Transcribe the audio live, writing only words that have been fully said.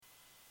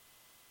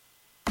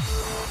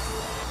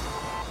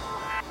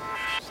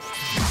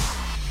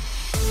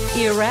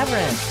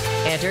Irreverent,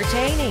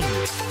 entertaining,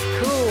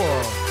 cool.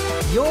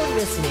 You're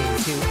listening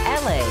to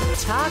LA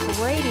Talk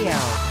Radio.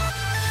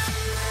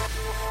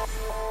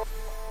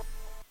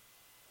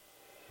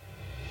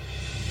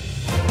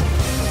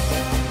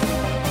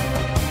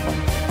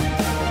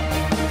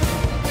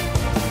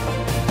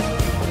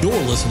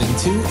 You're listening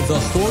to The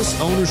Horse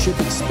Ownership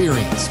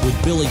Experience with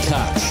Billy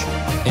Koch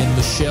and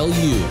Michelle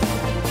Yu,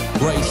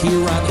 right here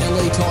on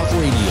LA Talk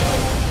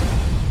Radio.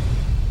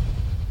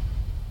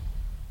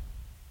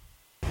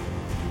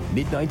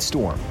 Midnight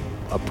Storm,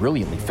 a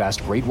brilliantly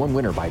fast Grade 1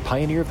 winner by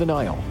Pioneer of the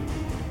Nile.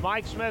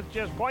 Mike Smith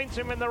just points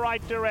him in the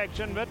right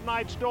direction.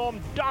 Midnight Storm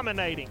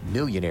dominating.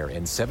 Millionaire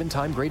and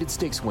 7-time graded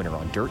stakes winner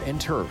on dirt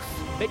and turf.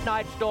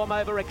 Midnight Storm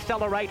over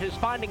accelerators,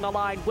 finding the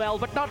line well,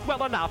 but not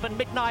well enough, and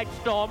Midnight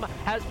Storm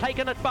has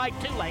taken it by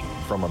 2 lengths.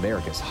 From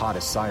America's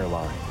hottest sire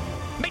line.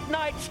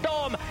 Midnight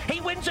Storm,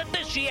 he wins it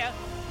this year.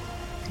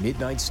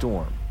 Midnight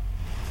Storm.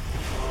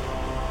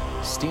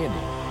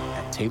 Standing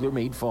at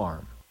TaylorMade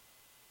Farm.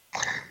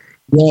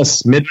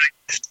 Yes, Midnight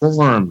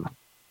Storm.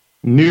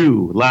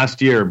 New last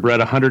year, bred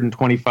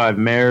 125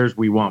 mares.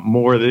 We want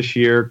more this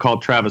year.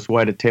 Called Travis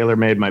White at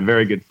TaylorMade, my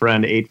very good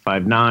friend,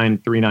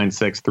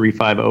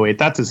 859-396-3508.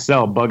 That's his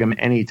cell. Bug him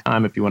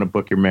anytime if you want to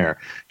book your mare.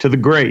 To the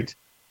great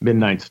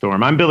Midnight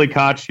Storm. I'm Billy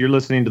Koch. You're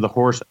listening to the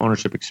Horse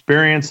Ownership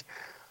Experience.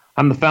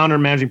 I'm the founder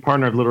and managing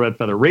partner of Little Red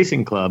Feather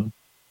Racing Club.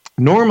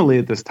 Normally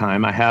at this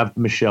time, I have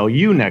Michelle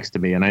Yu next to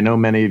me, and I know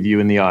many of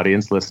you in the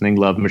audience listening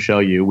love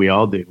Michelle Yu. We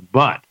all do,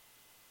 but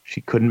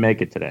she couldn't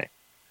make it today.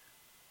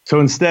 So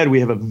instead,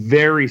 we have a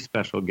very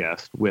special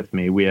guest with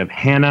me. We have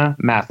Hannah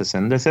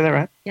Mathiesen. Did I say that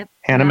right? Yep.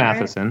 Hannah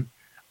Mathiesen,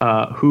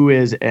 who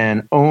is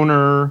an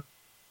owner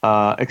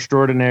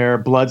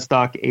extraordinaire,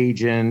 bloodstock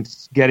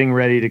agent, getting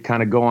ready to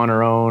kind of go on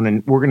her own.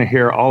 And we're going to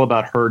hear all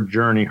about her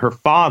journey. Her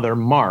father,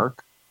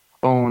 Mark,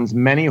 owns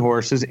many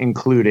horses,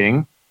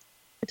 including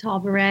Fatal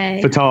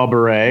Beret,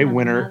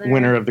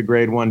 winner of the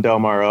Grade 1 Del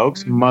Mar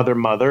Oaks. Mm-hmm.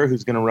 Mother,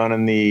 who's going to run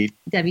in the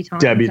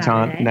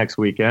Debutante next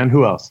weekend.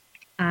 Who else?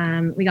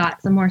 We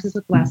got some horses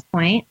with West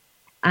Point.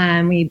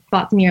 We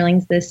bought some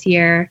yearlings this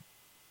year.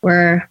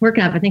 We're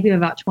working up. I think we have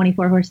about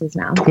 24 horses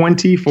now.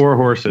 24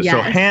 horses. Yes.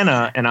 So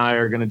Hannah and I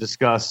are going to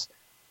discuss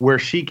where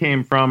she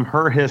came from,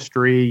 her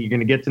history. You're going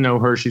to get to know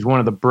her. She's one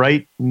of the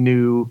bright,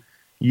 new,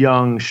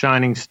 young,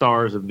 shining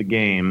stars of the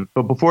game.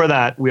 But before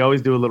that, we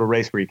always do a little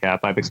race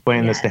recap. I've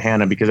explained this to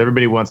Hannah because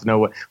everybody wants to know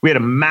what we had a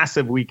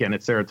massive weekend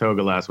at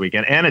Saratoga last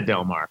weekend and at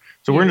Del Mar.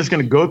 So we're just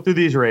going to go through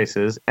these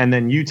races, and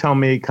then you tell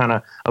me kind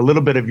of a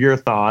little bit of your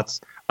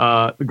thoughts.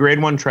 The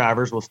Grade 1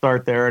 Travers, we'll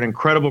start there. An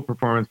incredible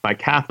performance by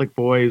Catholic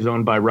Boy, who's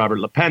owned by Robert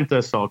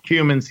LaPenta, Saul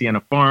Cumin, Sienna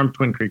Farm,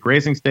 Twin Creek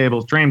Racing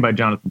Stables, trained by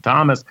Jonathan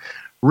Thomas,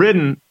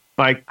 ridden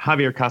by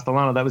Javier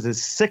Castellano. That was his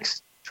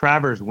 6th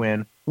Travers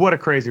win. What a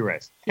crazy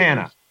race.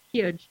 Hannah.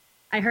 Huge.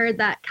 I heard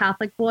that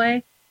Catholic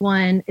Boy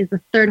is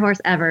the 3rd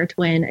horse ever to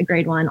win a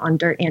Grade 1 on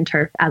dirt and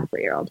turf as a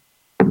 3-year-old.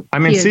 I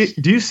mean,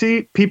 do you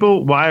see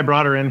people why I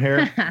brought her in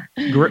here?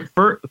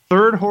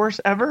 3rd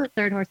horse ever?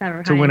 3rd horse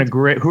ever. To win a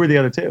great, who are the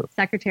other 2?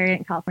 Secretariat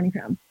and California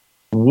Chrome.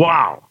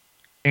 Wow.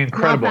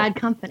 Incredible. Not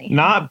bad company.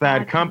 Not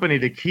bad company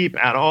to keep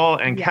at all.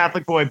 And yes.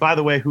 Catholic Boy, by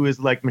the way, who is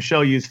like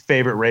Michelle Yu's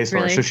favorite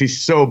racehorse. Really? So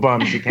she's so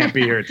bummed she can't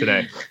be here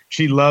today.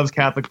 She loves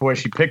Catholic Boy.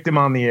 She picked him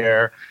on the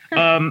air.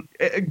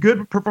 A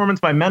good performance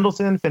by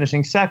Mendelssohn,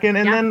 finishing 2nd.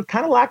 And then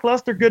kind of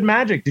lackluster Good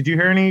Magic. Did you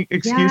hear any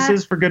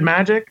excuses for Good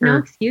Magic? No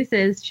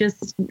excuses.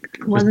 Just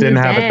wasn't his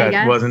day, I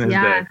guess. Wasn't his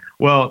day.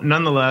 Well,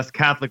 nonetheless,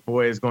 Catholic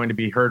Boy is going to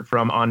be heard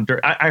from on dirt.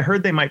 I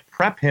heard they might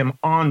prep him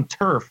on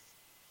turf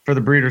for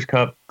the Breeders'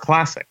 Cup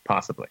Classic,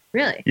 possibly.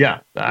 Really?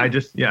 Yeah.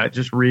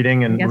 Just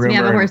reading and I guess when you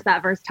have a horse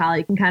that versatile,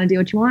 you can kind of do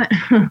what you want.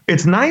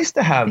 It's nice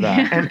to have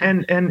that.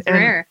 And it's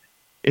rare.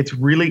 It's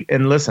really,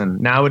 and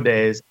listen,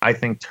 nowadays, I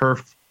think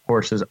turf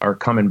horses are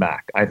coming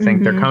back. I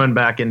think they're coming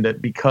back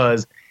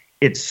because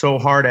it's so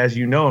hard, as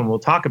you know, and we'll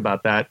talk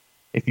about that.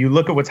 If you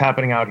look at what's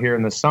happening out here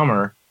in the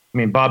summer, I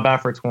mean, Bob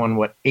Baffert's won,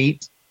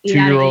 8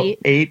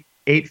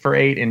 for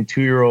 8 in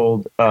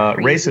 2-year-old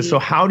races. So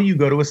how do you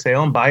go to a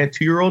sale and buy a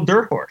 2-year-old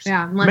dirt horse?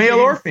 Yeah, male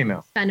or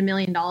female? Spend $1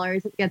 million.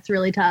 It gets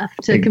really tough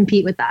to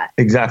compete with that.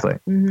 Exactly.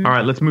 Mm-hmm. All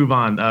right, let's move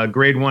on.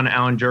 Grade 1,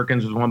 Alan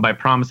Jerkins was won by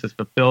Promises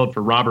Fulfilled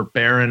for Robert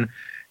Barron.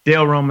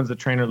 Dale Roman's the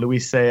trainer,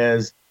 Luis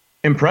Saez.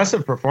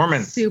 Impressive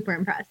performance. Super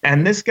impressive.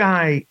 And this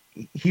guy,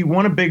 he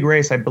won a big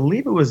race. I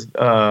believe it was,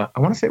 I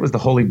want to say it was the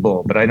Holy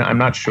Bull, but I'm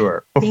not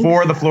sure.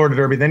 Before the Florida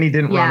Derby. Then he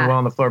didn't run well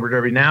in the Florida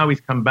Derby. Now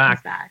he's come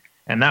back.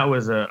 And that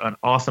was an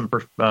awesome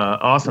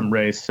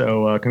race.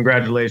 So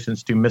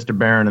congratulations to Mr.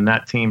 Barron and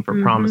that team for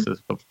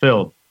Promises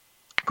Fulfilled.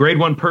 Grade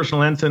 1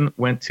 Personal Ensign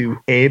went to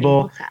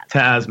Abel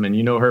Tasman.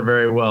 You know her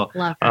very well.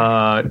 Love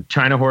her.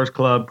 China Horse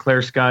Club,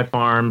 Claire Sky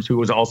Farms, who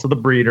was also the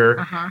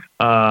breeder.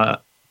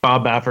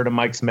 Bob Baffert and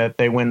Mike Smith,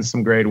 they win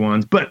some Grade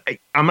 1s. But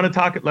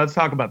let's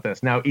talk about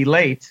this. Now,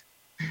 Elate,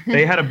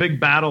 they had a big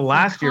battle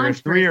last year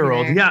as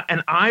 3-year-olds. Yeah,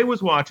 and I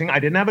was watching. I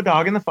didn't have a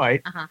dog in the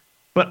fight.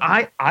 But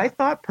I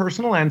thought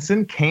Personal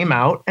Ensign came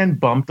out and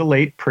bumped the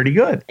late pretty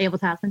good. Abel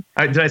Tasman.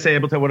 Did I say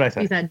Abel Tasman? What did I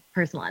say? You said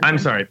Personal Ensign. I'm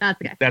sorry. That's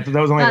okay. That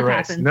was only the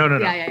race. Happens. No.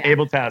 Yeah.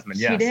 Abel Tasman,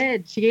 yes. She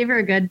did. She gave her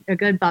a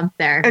good bump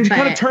there. And she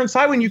kind of turned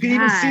sideways. You could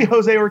even see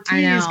Jose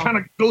Ortiz kind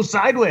of go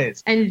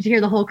sideways. And did you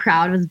hear the whole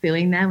crowd was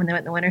booing them when they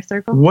went in the winner's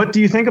circle? What do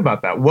you think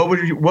about that? What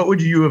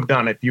would you have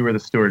done if you were the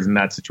stewards in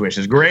that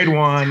situation? It's grade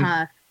one.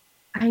 Tough.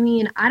 I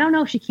mean, I don't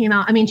know if she came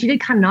out. I mean, she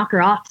did kind of knock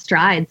her off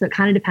stride, so it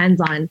kind of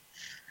depends on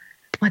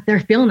what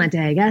they're feeling that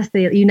day. I guess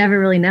you never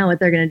really know what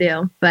they're going to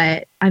do.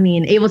 But, I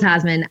mean, Abel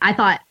Tasman, I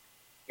thought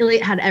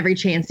Elite had every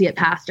chance to get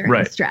past her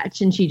in the stretch,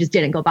 and she just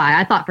didn't go by.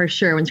 I thought for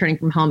sure when turning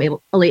from home,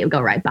 Elite would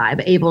go right by,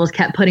 but Abel just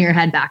kept putting her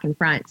head back in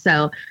front,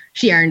 so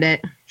she earned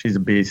it. She's a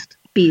beast.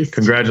 Beast.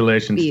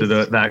 Congratulations to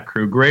that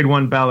crew. Grade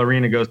 1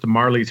 ballerina goes to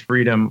Marley's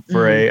Freedom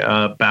for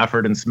a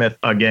Baffert and Smith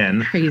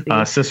again. Crazy.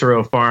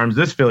 Cicero Farms.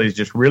 This filly's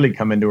just really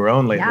come into her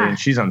own lately, and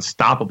she's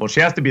unstoppable. She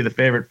has to be the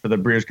favorite for the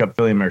Breeders' Cup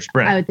Filly Mare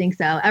Sprint. I would think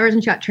so. Ever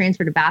since she got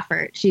transferred to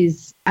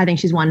Baffert, I think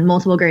she's won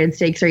multiple graded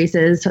stakes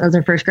races. That was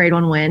her first grade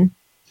 1 win.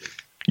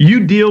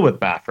 You deal with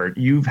Baffert.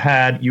 You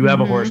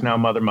have a horse now,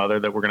 Mother,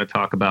 that we're going to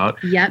talk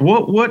about. Yep.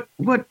 What?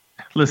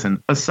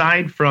 Listen,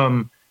 aside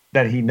from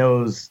that, he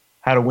knows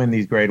how to win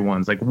these grade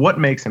 1s. Like, what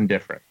makes him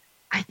different?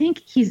 I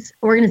think he's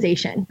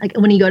organization. Like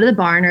when you go to the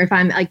barn, or if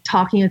I'm like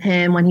talking with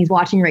him when he's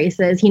watching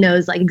races, he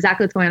knows like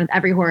exactly what's going on with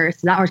every horse.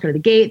 Does that horse go to the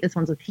gate? This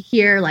one's with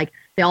here. Like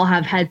they all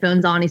have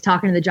headphones on. He's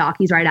talking to the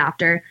jockeys right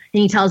after,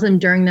 and he tells them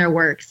during their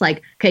works,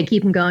 like, okay,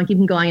 keep him going,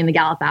 and the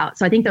gallop out.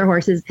 So I think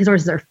his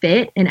horses are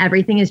fit, and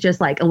everything is just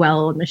like a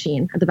well-oiled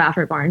machine at the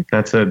Baffert barn.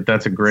 That's a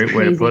great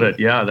way to put it.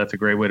 Yeah, that's a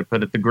great way to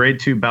put it. The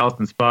grade 2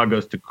 Ballast Spa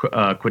goes to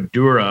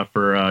Quadura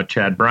for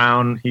Chad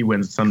Brown. He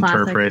wins some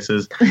turf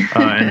races.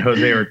 And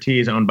Jose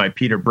Ortiz, owned by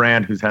Peter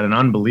Brandt, who's had an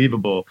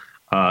unbelievable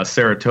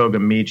Saratoga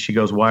meet. She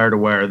goes wire to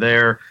wire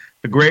there.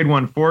 The grade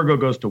 1 Forgo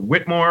goes to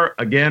Whitmore.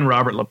 Again,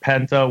 Robert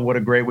LaPenta. What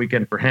a great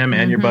weekend for him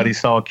and your buddy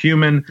Saul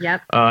Cumin.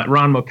 Yep.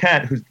 Ron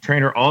Moquette, who's the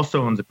trainer,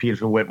 also owns a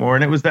piece of Whitmore.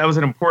 And that was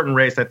an important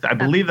race. I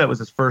believe that was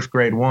his first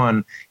grade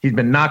 1. He's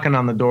been knocking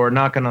on the door,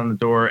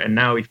 and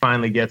now he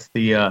finally gets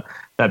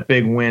that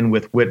big win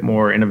with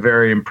Whitmore in a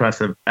very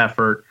impressive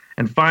effort.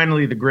 And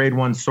finally, the grade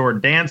 1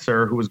 Sword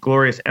Dancer, who was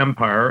Glorious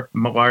Empire,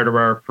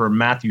 for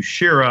Matthew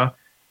Shira,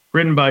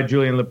 ridden by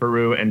Julian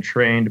Leperoux and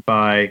trained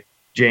by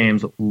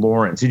James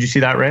Lawrence. Did you see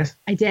that race?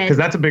 I did. Because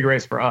that's a big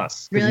race for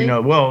us. Really?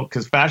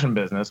 Because fashion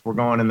business, we're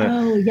going in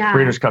the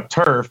Breeders' Cup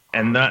Turf,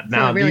 and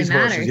now really these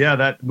matters. horses,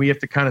 that we have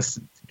to kind of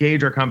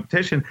gauge our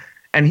competition.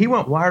 And he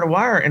went wire to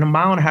wire in a 1.5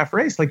 mile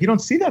race. Like, you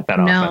don't see that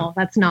often. No,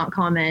 that's not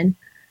common.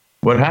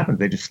 What happened?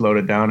 They just slowed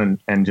it down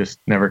and just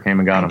never came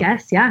and got him. I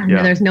guess, yeah.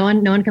 No, there's no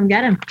one come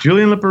get him.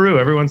 Julian Leperoux,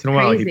 every once in a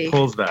while, Crazy. he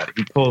pulls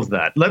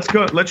that.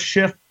 Let's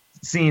shift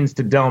scenes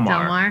to Del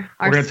Mar.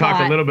 We're going to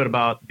talk a little bit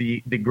about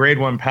the grade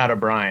 1 Pat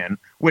O'Brien,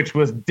 which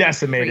was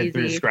decimated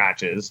through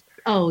scratches.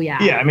 Oh,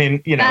 yeah. Yeah, I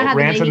mean,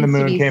 Ransom the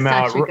Moon came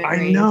out.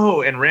 I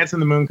know, and Ransom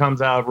the Moon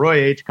comes out. Roy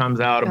H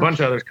comes out. A bunch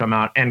of others come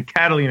out. And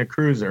Catalina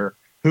Cruiser,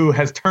 who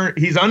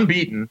he's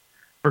unbeaten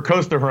for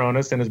Costa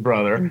Hronis and his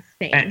brother.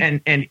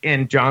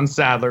 And John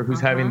Sadler, who's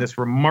having this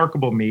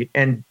remarkable meet.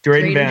 And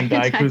Drayden Van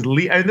Dyke, who's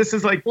this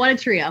is like... What a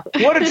trio.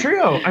 What a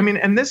trio. I mean,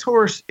 and this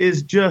horse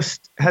has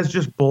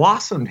just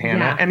blossomed, Hannah.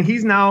 Yeah. And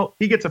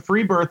he gets a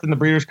free berth in the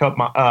Breeders' Cup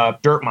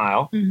Dirt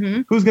Mile.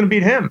 Mm-hmm. Who's going to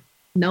beat him?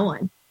 No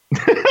one.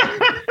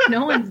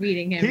 No one's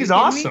beating him. He's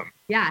awesome.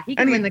 Yeah, he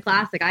can win the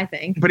Classic, I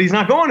think. But he's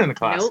not going in the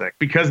Classic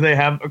because they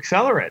have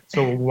Accelerate.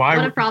 So why?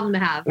 What a problem to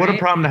have. What a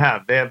problem to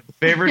have. They have the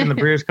favorite in the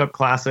Breeders' Cup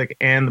Classic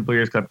and the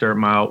Breeders' Cup Dirt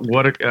Mile.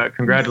 What a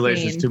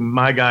congratulations to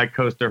my guy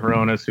Costa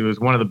Hronis, who is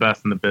one of the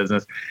best in the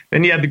business.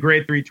 Then you had the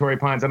grade 3 Torrey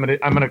Pines. I'm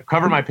gonna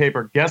cover my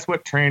paper. Guess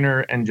what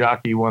trainer and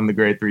jockey won the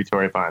grade 3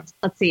 Torrey Pines?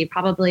 Let's see,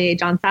 probably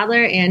John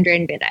Sadler and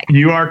Drayden Van Dyke.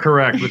 You are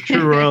correct, with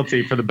True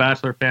Royalty for the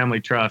Bachelor Family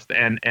Trust,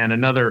 and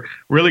another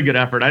really good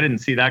effort. I didn't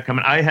see that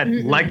coming. I had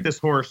liked this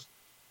horse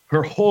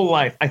her whole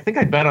life. I think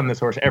I bet on this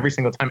horse every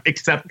single time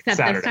except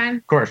Saturday. This time?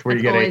 Of course, where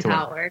That's you get 8 to 1.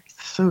 how it works.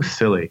 So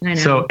silly. I know.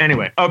 So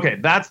anyway, okay,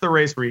 that's the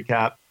race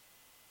recap.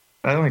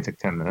 That only took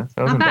 10 minutes.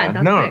 That wasn't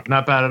bad. No, quick.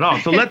 Not bad at all.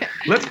 So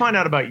let's find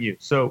out about you.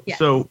 So yes.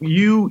 So were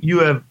you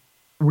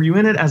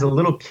in it as a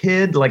little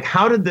kid? Like,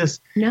 how did this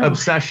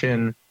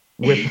obsession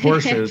with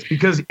horses?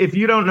 Because if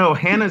you don't know,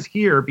 Hannah's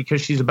here because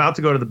she's about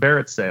to go to the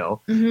Barrett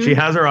sale. Mm-hmm. She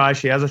has her eye.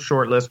 She has a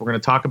short list. We're going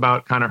to talk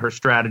about kind of her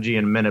strategy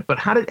in a minute. But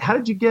how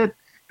did you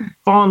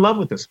fall in love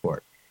with this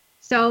sport?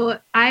 So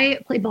I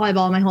played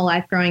volleyball my whole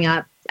life growing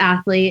up,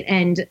 athlete,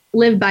 and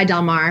lived by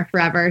Del Mar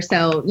forever.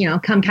 So,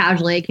 come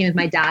casually, came with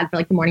my dad for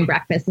like the morning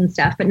breakfast and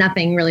stuff, but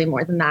nothing really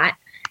more than that.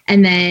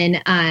 And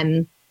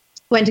then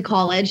went to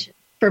college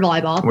for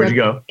volleyball. Where'd you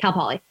go? Cal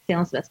Poly, San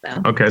Luis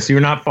Obispo. Okay, so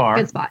you're not far.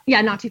 Good spot.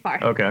 Yeah, not too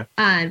far. Okay.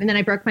 And then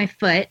I broke my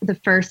foot the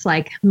first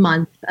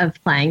month of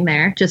playing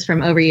there, just from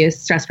overuse,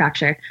 stress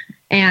fracture.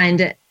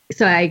 And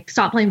so I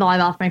stopped playing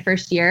volleyball for my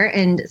first year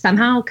and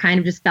somehow kind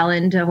of just fell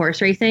into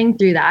horse racing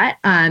through that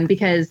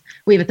because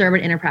we have a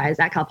thoroughbred enterprise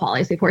at Cal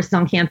Poly. So we have horses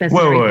on campus and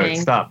everything. Wait,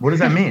 stop. What does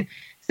that mean?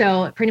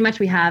 So pretty much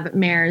we have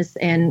mares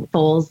and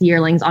foals,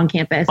 yearlings on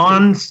campus.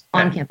 On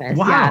campus.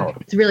 Wow. Yeah.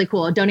 It's really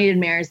cool. Donated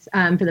mares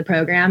for the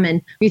program.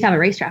 And we used to have a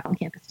racetrack on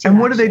campus too. And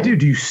what do they do?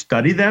 Do you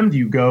study them? Do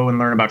you go and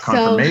learn about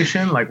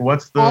conformation? Like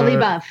what's the... All the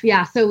above.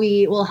 Yeah. So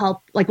we will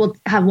help, like we'll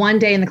have one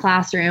day in the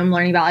classroom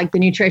learning about like the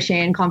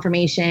nutrition,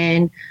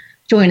 conformation,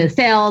 join the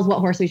sales, what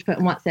horse we should put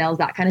in what sales,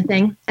 that kind of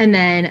thing. And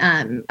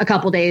then a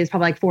couple days,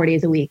 probably like 4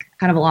 days a week,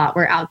 kind of a lot.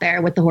 We're out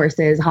there with the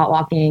horses, hot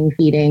walking,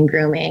 feeding,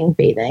 grooming,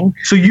 bathing.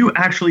 So you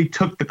actually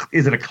took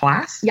is it a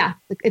class? Yeah,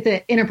 it's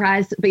an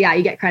enterprise, but yeah,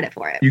 you get credit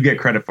for it. You get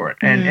credit for it.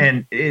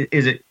 And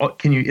is it a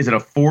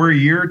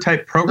 4-year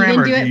type program?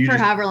 You can do it for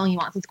however long you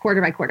want. So it's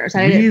quarter by quarter. So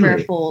I did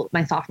it for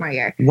my sophomore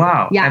year.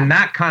 Wow. Yeah. And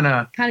that kind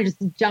of just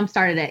jump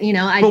started it,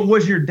 But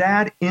was your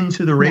dad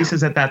into the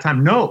races at that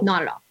time? No.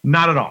 Not at all.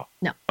 Not at all.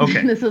 No.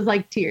 Okay. This was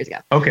like 2 years ago.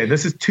 Okay.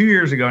 This is 2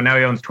 years ago. Now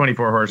he owns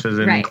 24 horses,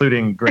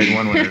 including grade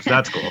 1 winners.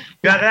 That's cool.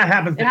 Yeah, that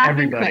happens to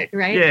everybody. Quick,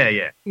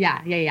 right?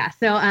 Yeah.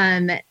 So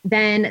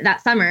then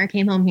that summer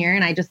came home here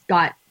and I just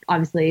got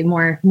obviously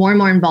more and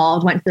more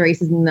involved, went to the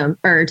races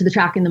to the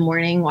track in the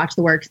morning, watched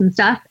the works and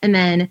stuff. And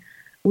then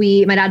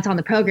my dad saw on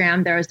the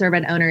program, there was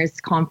Thoroughbred Owners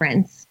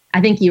Conference.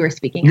 I think you were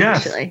speaking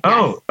actually.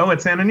 Oh,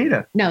 at Santa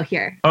Anita. No,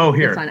 here. Oh,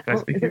 here. Is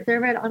it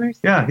Thoroughbred Owners?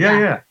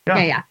 Yeah.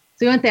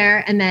 So we went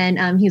there and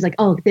then he was like,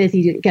 oh,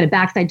 you get a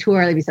backside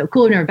tour. That'd be so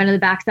cool. I've never been to the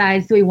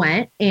backside. So we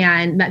went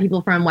and met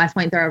people from West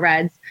Point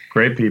Thoroughbreds.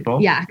 Great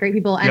people. Yeah, great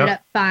people. Ended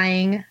up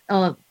buying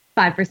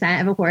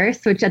 5% of a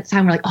horse, which at the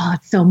time we're like, oh,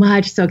 it's so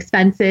much, so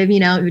expensive. We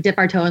dip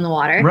our toe in the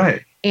water.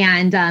 Right.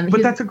 And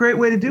but that's a great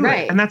way to do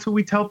it. And that's what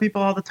we tell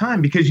people all the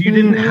time because you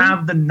didn't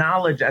have the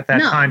knowledge at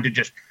that time to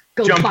just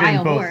go jump buy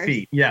in both horse.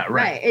 feet. Yeah,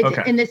 right.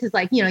 Okay. And this is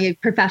like, you have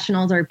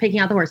professionals are picking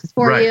out the horses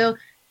for you.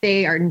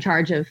 They are in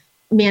charge of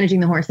managing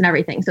the horse and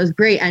everything. So it's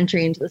great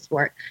entry into the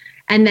sport.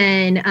 And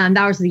then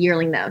that was the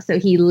yearling though. So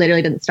he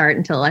literally didn't start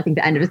until I think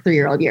the end of his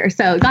 3-year-old year.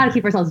 So got to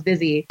keep ourselves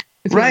busy.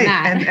 Right.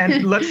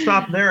 And let's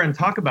stop there and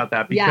talk about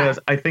that because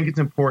I think it's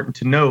important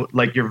to note,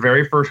 like your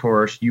very first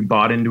horse, you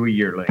bought into a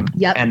yearling.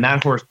 Yep. And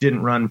that horse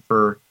didn't run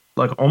for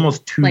like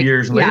almost 2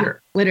 years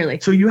later. Literally.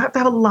 So you have to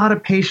have a lot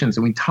of patience.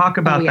 And we talk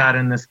about that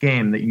in this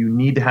game, that you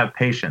need to have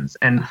patience.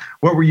 And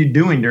what were you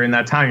doing during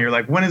that time? You're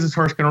like, when is this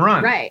horse going to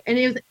run? Right.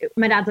 And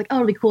my dad's like, oh,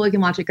 it'll be cool. You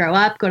can watch it grow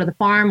up, go to the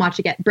farm, watch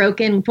it get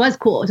broken, which was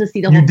cool to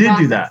see the whole process. You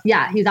did do that?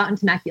 Yeah. He was out in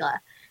Temecula,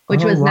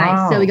 which was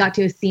nice. So we got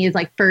to see his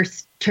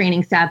first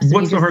training steps.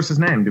 What's the horse's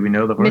name? Do we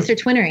know the horse? Mr.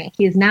 Twinnery.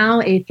 He is now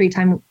a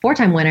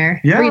 4-time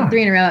winner. Yeah.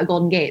 Three in a row at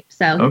Golden Gate.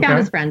 So he found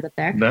his friends up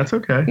there. That's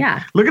okay.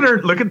 Yeah. Look at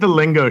her. Look at the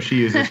lingo she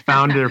uses.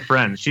 Found her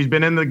friends. She's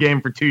been in the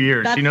game for 2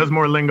 years. She knows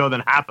more lingo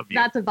than half of you.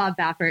 That's a Bob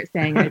Baffert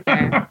saying right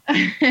there.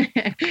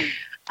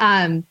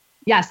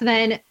 So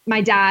then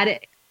my dad,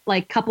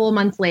 like a couple of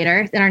months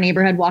later in our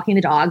neighborhood, walking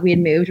the dog, we had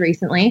moved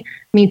recently,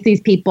 meets these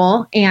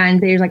people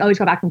and they're like, oh, we just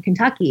got back from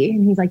Kentucky.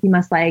 And he's like, you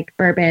must like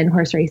bourbon,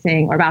 horse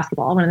racing, or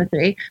basketball, one of the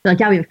three. They're like,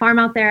 yeah, we have a farm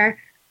out there.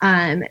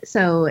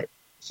 So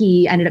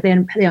he ended up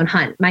they own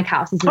Hunt. Mike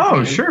House is his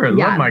name. Sure. I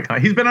love Mike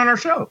Hunt. He's been on our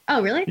show.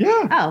 Oh, really?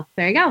 Yeah. Oh,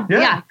 there you go.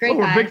 Yeah, great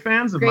guy. We're big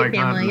fans of Mike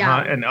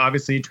Hunt. And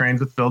obviously he trains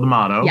with Phil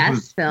D'Amato,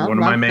 who's Phil, one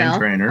of my main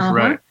trainers.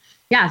 Right.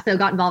 Yeah, so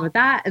got involved with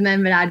that. And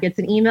then my dad gets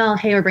an email,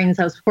 hey, we're bringing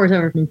this horse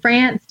over from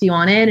France. Do you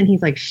want in? And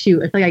he's like,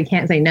 shoot, I feel like I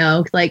can't say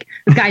no. Because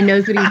this guy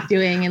knows what he's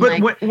doing.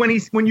 And but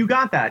when you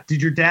got that,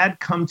 did your dad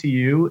come to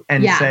you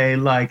and say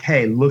like,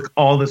 hey, look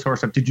all this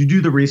horse up? Did you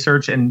do the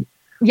research and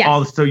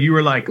all this? So you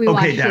were like,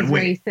 okay, Dad,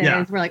 wait.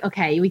 Yeah. We're like,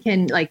 okay, we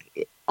can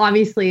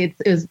obviously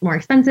it was more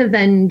expensive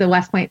than the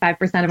West Point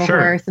 5% of a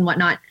horse and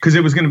whatnot. Because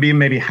it was going to be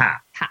maybe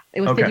half.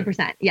 It was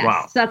 50%. Yes.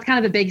 Wow. So that's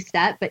kind of a big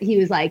step. But he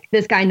was like,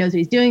 this guy knows what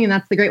he's doing. And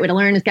that's the great way to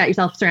learn is get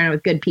yourself surrounded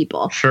with good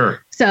people.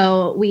 Sure.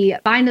 So we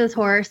buy into this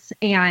horse.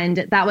 And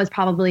that was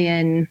probably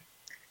in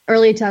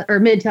mid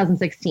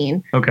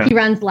 2016. Okay. He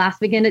runs last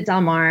weekend at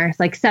Del Mar. It's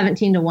like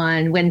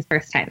 17-1, wins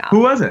first time out. Who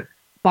was it?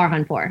 Bar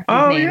Hun 4.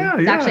 Oh, yeah.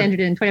 He's actually entered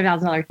in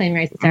 $20,000 claim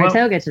race at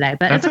Saratoga today.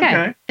 But it's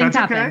okay. Things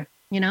happen. Okay.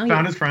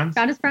 Found his friends.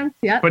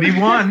 Yep. But he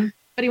won.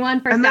 But he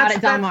won first out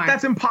at Del Mar.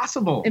 That's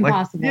impossible.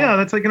 Impossible.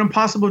 That's like an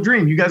impossible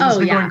dream. You guys must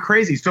be going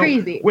crazy. So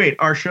crazy. Wait,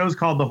 our show's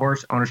called The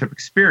Horse Ownership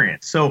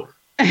Experience. So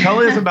tell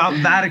us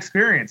about that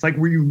experience. Like,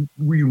 were you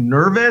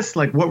nervous?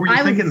 Like, what were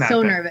you thinking that day? I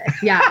was so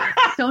nervous. Yeah,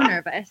 so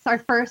nervous. Our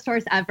first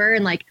horse ever.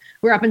 And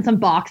we're up in some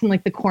box in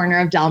the corner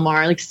of Del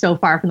Mar, so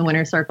far from the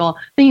winner's circle,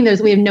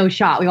 thinking we have no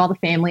shot. We have all the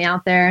family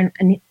out there.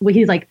 And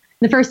he's like,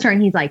 the first turn,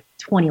 he's like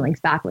 20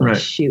 lengths back. We're like,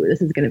 shoot,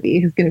 this is going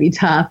to be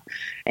tough.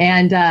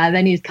 And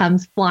then he just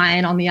comes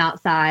flying on the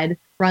outside,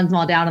 runs them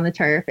all down on the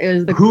turf. It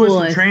was the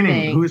coolest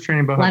thing. Who was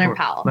training behind Leonard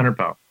Powell. Leonard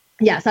Powell.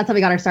 Yes, that's how we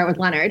got our start with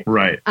Leonard.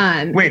 Right.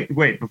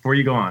 Wait, before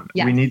you go on,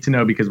 we need to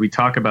know, because we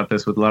talk about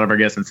this with a lot of our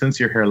guests, and since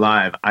you're here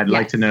live, I'd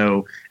like to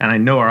know, and I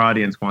know our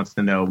audience wants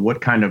to know,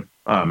 what kind of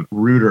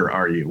rooter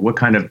are you? What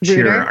kind of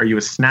cheerer? Are you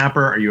a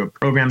snapper? Are you a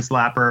program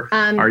slapper?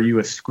 Are you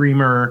a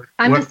screamer?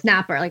 I'm a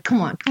snapper.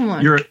 Come on.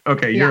 You're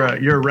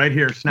you're right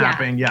here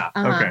snapping. Yeah.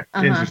 Okay.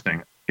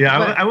 Interesting. Yeah,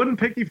 I wouldn't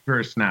pick you for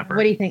a snapper.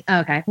 What do you think?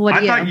 Okay.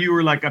 I thought you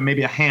were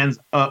maybe a hands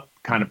up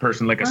kind of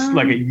person, like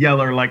a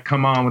yeller, like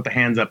come on with the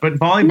hands up. But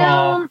volleyball,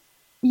 No,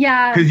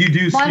 yeah, because you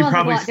volleyball's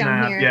probably a lot down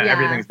snap. here. Yeah, Yeah.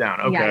 everything's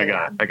down. Okay,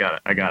 Yeah, I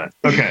got it.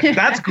 Okay,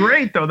 that's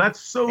great though. That's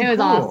so it was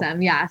cool.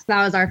 awesome. Yeah, so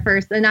that was our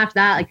first, and after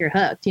that, like you're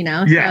hooked, you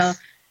know. Yes.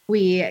 So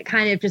we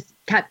kind of just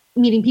kept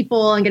meeting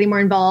people and getting more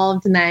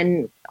involved, and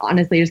then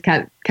honestly just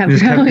kept going and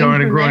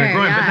growing and growing.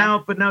 Yeah.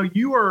 But now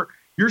you're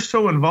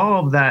so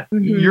involved that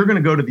Mm-hmm. you're going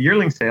to go to the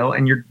yearling sale,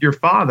 and your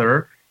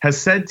father has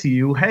said to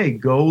you, "Hey,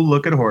 go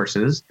look at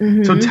horses."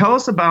 Mm-hmm. So tell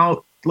us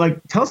about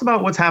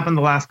what's happened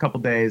the last couple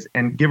days,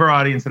 and give our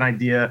audience an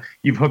idea.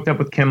 You've hooked up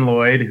with Kim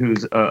Lloyd,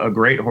 who's a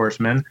great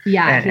horseman.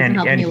 Yeah, he's been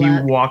helping and me he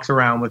look. walks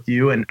around with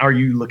you. And are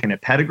you looking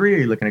at pedigree? Are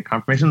you looking at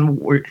confirmation?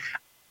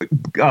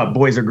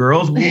 Boys or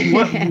girls?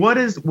 What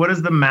is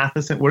the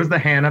Mathiesen? What is the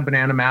Hannah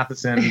Banana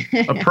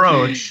Mathiesen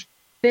approach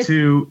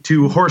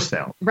to horse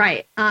sale?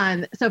 Right.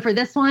 So for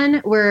this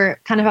one, we're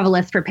kind of have a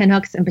list for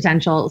pinhooks and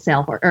potential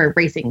sale or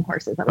racing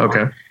horses. That we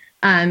want.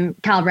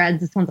 Calibreds.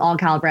 This one's all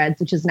calibreds,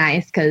 which is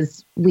nice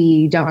because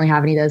we don't really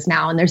have any of those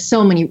now. And there's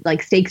so many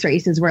like stakes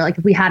races where like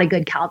if we had a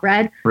good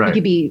calibred, we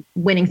could be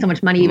winning so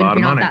much money even if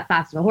you're not that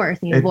fast of a horse.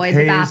 You know, the boys,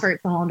 the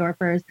Bafferts, the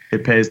Hollendorfers.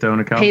 It pays to own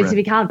a calibred. Pays to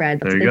be calibred.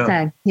 That's what they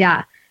say.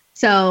 Yeah.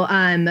 So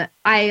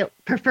I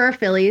prefer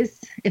fillies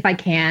if I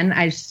can.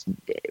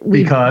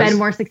 We've been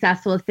more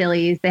successful with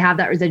fillies. They have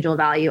that residual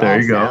value. There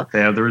also. You go. They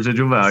have the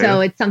residual value.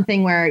 So it's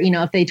something where, you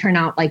know, if they turn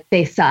out like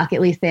they suck,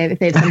 at least if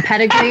they have some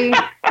pedigree,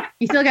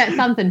 you still get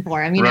something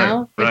for them, you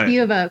know? If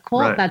you have a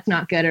colt that's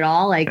not good at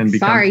all, like,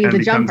 sorry, he's a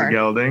jumper.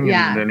 Gelding,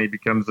 and then he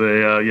becomes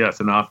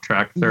an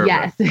off-track thoroughbred.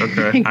 Yes,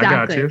 okay, exactly.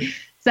 I got you.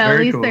 So Very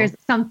at least cool. there's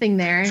something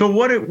there. So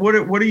what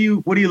are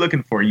you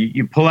looking for?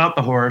 You pull out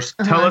the horse.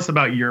 Tell us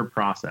about your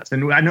process.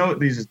 And I know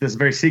this is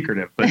very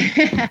secretive, but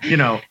you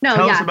know,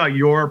 tell us about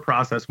your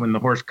process when the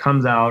horse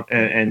comes out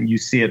and you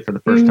see it for the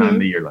first time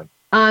the yearling.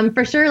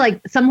 For sure,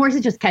 like some horses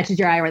just catches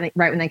your eye right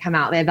when they come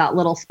out. They have that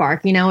little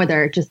spark, you know,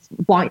 where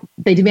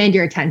they demand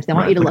your attention. They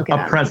want you to look at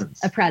them.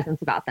 A presence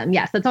about them.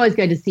 Yes, that's always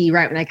good to see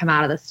right when they come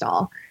out of the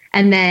stall.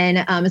 And then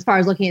as far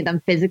as looking at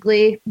them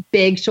physically,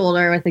 big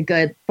shoulder with a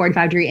good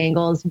 45-degree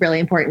angle is really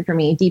important for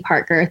me. Deep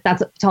heart girth. That's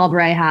what Tall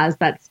Bray has.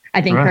 That's,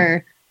 I think,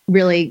 her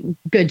really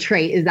good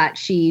trait is that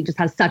she just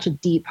has such a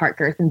deep heart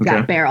girth and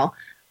gut barrel.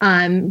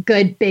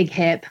 Good big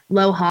hip.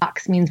 Low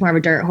hocks means more of a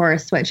dirt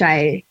horse, which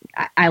I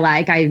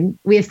like.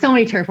 We have so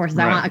many turf horses.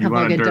 I want a couple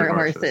of good dirt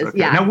horses. Okay.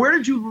 Yeah. Now, where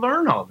did you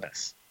learn all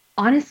this?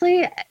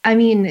 Honestly, I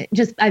mean,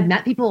 I've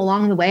met people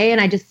along the way,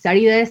 and I just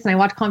study this, and I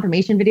watch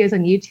confirmation videos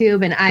on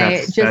YouTube, and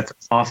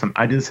that's awesome.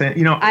 I do the same.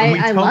 You know, we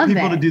tell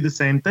people to do the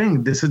same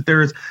thing.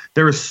 There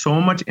is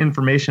so much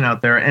information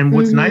out there, and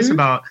what's nice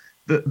about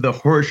the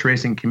horse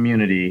racing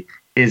community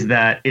is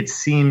that it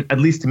seems, at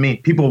least to me,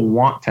 people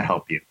want to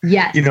help you.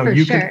 Yes, you know,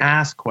 you can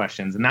ask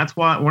questions, and that's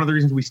why one of the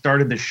reasons we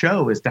started the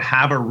show is to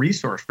have a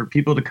resource for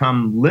people to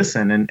come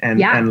listen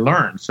and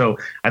learn. So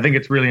I think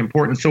it's really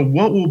important. So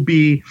what will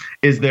be?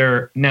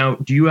 Now?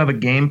 Do you have a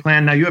game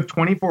plan? Now you have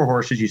 24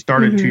 horses. You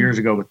started 2 years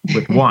ago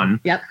with one.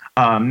 Yep.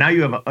 Now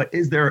you have.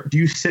 Do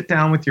you sit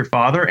down with your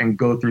father and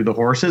go through the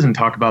horses and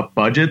talk about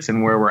budgets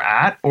and where we're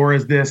at, or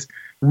is this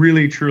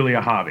really truly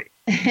a hobby?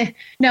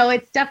 No,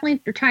 it's definitely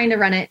trying to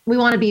run it. We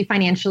want to be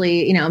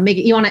financially, you know,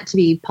 you want it to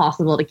be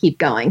possible to keep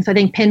going. So I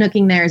think pin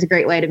hooking there is a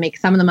great way to make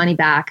some of the money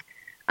back.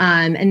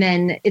 And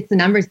then it's the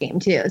numbers game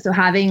too. So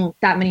having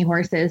that many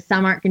horses,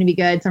 some aren't going to be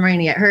good, some are going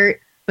to get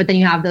hurt, but then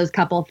you have those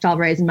couple of Tall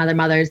Brays and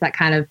mothers that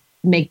kind of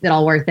make it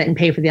all worth it and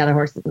pay for the other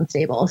horses in the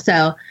stable.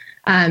 So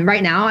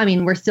right now, I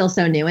mean, we're still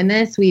so new in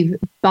this. We've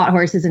bought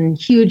horses in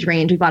huge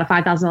range. We bought a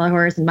 $5,000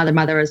 horse, and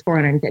mother was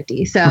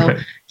 $450. So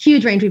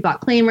huge range. We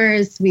bought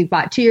claimers. We've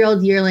bought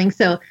 2-year-old yearlings.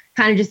 So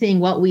kind of just seeing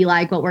what we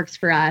like, what works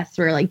for us.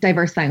 We're like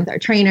diversifying with our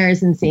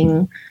trainers and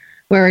seeing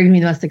where we're going to be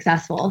the most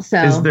successful.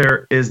 So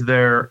is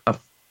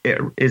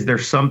there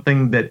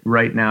something that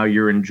right now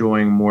you're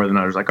enjoying more than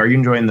others? Like, are you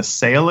enjoying the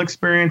sale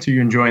experience, or are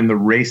you enjoying the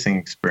racing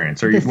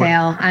experience? The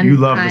sale. You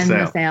love the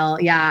sale. The sale.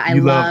 Yeah, I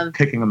love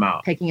picking them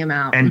out.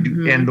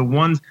 And the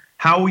ones.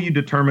 How will you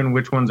determine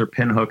which ones are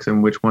pin hooks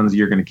and which ones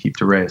you're going to keep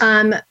to race?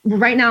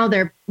 Right now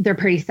they're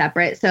pretty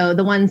separate. So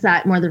the ones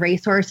that more the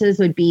race horses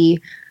would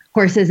be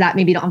horses that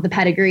maybe don't have the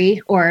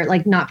pedigree or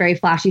like not very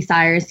flashy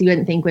sires, so you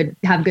wouldn't think would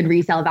have good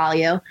resale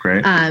value.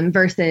 Great.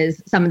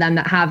 Versus some of them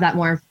that have that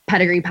more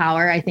pedigree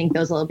power. I think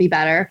those will be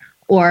better.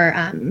 Or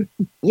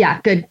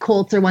good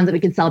colts are ones that we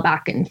could sell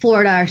back in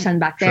Florida or send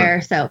back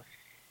there. So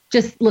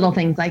just little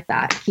things like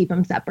that, keep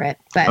them separate.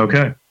 But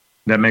okay.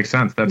 That makes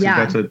sense.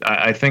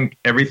 I think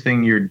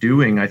everything you're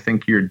doing, I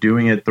think you're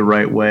doing it the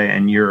right way.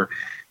 And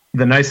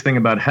the nice thing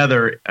about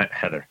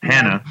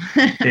Hannah,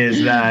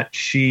 is that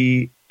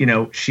she's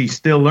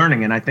still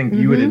learning. And I think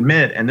you would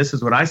admit, and this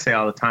is what I say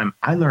all the time,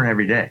 I learn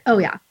every day. Oh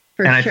yeah,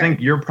 for sure. And I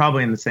think you're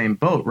probably in the same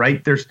boat,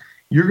 right?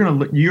 You're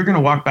gonna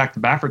walk back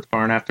to Baffert's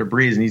barn after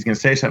Breeze, and he's gonna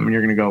say something, and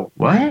you're gonna go,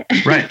 "What?"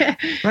 Right.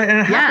 And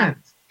it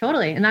happens.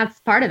 Totally. And that's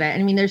part of it.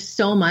 I mean, there's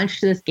so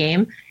much to this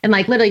game. And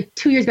like literally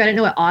 2 years ago, I didn't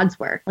know what odds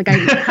were. Like I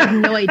have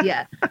no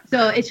idea.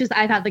 So it's just,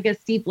 I've had like a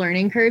steep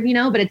learning curve,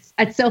 but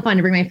it's so fun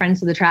to bring my friends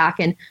to the track.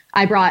 And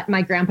I brought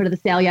my grandpa to the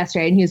sale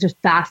yesterday and he was just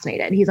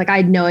fascinated. He's like, I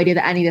had no idea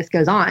that any of this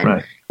goes on,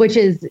 right. Which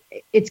is,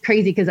 it's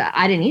crazy because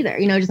I didn't either,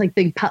 just like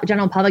the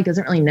general public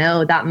doesn't really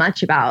know that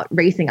much about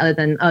racing other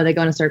than, they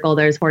go in a circle,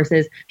 there's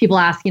horses. People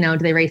ask, do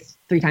they race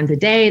 3 times a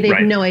day? They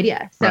have no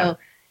idea. So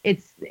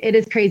it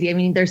is crazy. I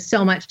mean, there's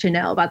so much to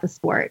know about the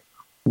sport.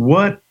 I'm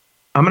going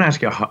to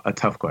ask you a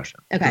tough question.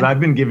 Okay. Because I've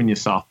been giving you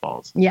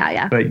softballs.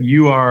 Yeah. But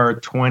you are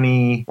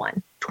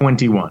 21.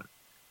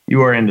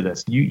 You are into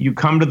this. You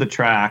come to the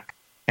track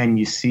and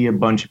you see a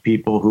bunch of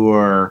people who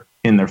are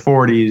in their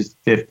 40s,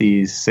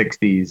 50s,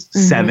 60s,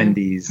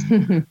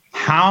 70s.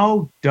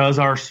 How does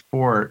our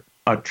sport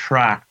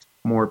attract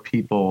more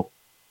people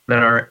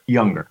that are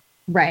younger?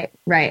 Right.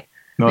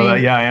 No,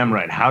 I am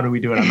right. How do we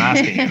do it? I'm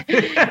asking you.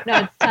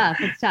 No,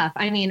 it's tough.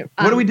 I mean,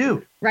 what do we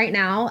do? Right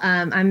now,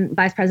 I'm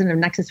vice president of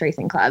Nexus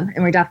Racing Club,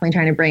 and we're definitely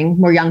trying to bring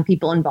more young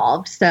people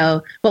involved.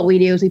 So what we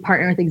do is we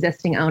partner with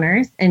existing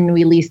owners, and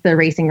we lease the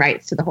racing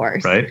rights to the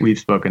horse. Right. We've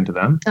spoken to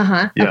them.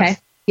 Yes. Okay.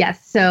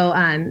 Yes. So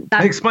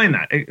explain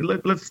that.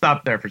 Let's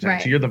stop there for a second.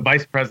 Right. So you're the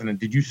vice president.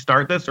 Did you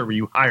start this, or were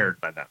you hired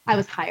by them? I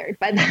was hired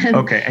by them.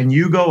 Okay. And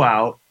you go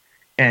out,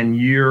 and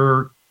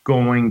you're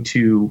going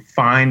to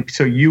find,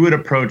 so you would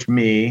approach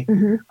me,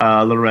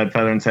 Little Red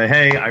Feather, and say,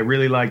 hey, I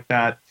really like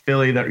that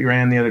filly that you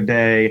ran the other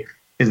day.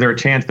 Is there a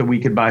chance that we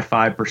could buy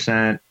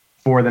 5%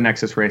 for the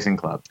Nexus Racing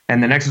Club?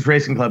 And the Nexus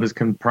Racing Club is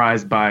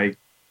comprised by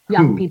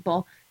young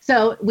people.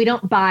 So we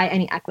don't buy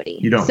any equity.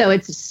 You don't. So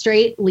it's a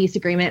straight lease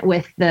agreement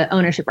with the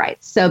ownership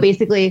rights. So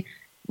basically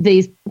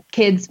these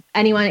kids,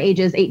 anyone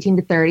ages 18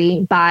 to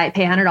 30, pay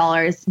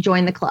 $100,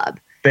 join the club.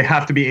 They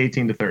have to be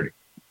 18 to 30.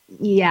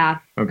 Yeah.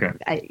 Okay.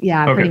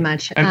 Okay. Pretty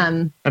much.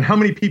 And how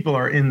many people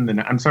are in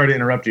the? I'm sorry to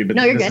interrupt you, but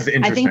no, you're this good. is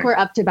interesting. I think we're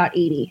up to about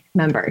 80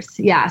 members.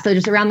 Yeah. So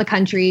just around the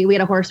country, we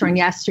had a horse run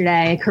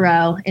yesterday,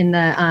 Caro, in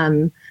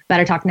the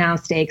Better Talk Now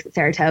Stakes at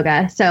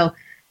Saratoga. So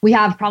we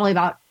have probably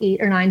about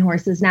 8 or 9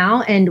 horses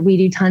now, and we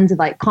do tons of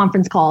like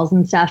conference calls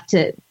and stuff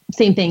to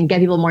same thing, get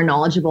people more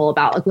knowledgeable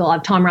about. Like we'll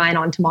have Tom Ryan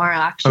on tomorrow,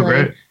 actually.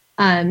 Oh, great.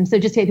 So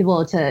just get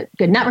people to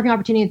good networking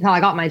opportunities. How I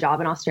got my job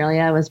in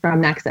Australia was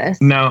from Nexus.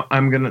 No, I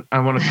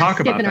want to talk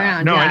about that.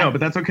 Around, no, yeah. I know, but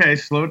that's okay.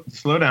 Slow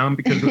down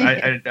because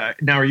I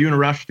now are you in a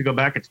rush to go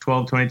back? It's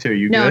 12:22.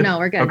 You good? No,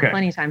 we're good. Okay.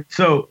 Plenty of time.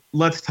 So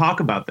let's talk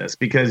about this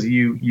because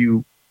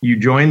you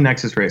joined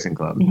Nexus Racing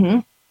Club. Mm-hmm.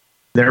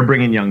 They're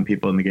bringing young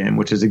people in the game,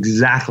 which is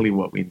exactly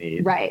what we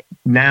need. Right.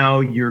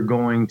 Now you're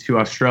going to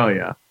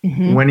Australia.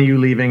 Mm-hmm. When are you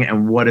leaving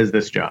and what is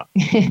this job?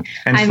 And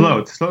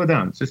slow it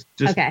down. Just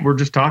okay. We're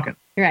just talking.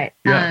 You're right.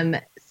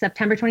 Yeah.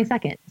 September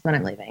 22nd is when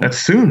I'm leaving. That's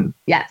soon.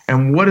 Yes.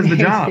 And what is the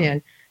job?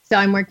 Soon. So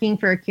I'm working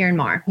for Kieran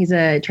Marr. He's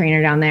a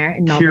trainer down there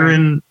in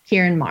Melbourne.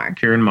 Kieran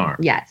Marr.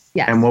 Yes.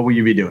 And what will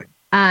you be doing?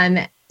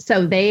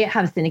 So they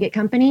have a syndicate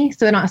company.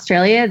 So in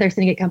Australia, their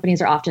syndicate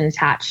companies are often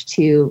attached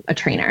to a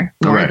trainer,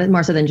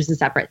 more so than just a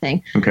separate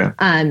thing. Okay.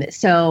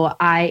 So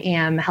I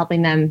am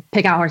helping them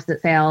pick out horses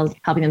at sales,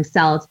 helping them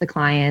sell to the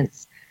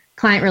clients,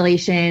 client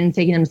relations,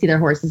 taking them to see their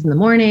horses in the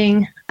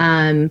morning,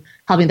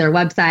 helping their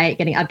website,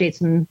 getting updates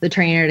from the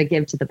trainer to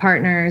give to the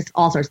partners,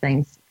 all sorts of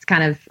things. It's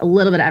kind of a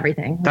little bit of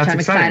everything, which That's I'm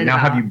exciting. excited Now,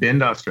 about. have you been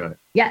to Australia?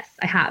 Yes,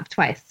 I have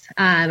twice.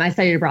 I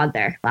studied abroad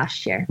there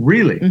last year.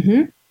 Really?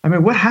 Mm-hmm. I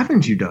mean, what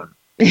haven't you done?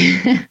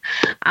 I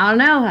don't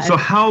know. So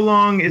how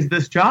long is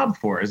this job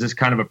for? Is this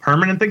kind of a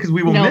permanent thing? Because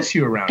we will miss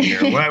you around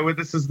here.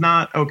 This is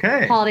not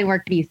okay. Holiday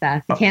work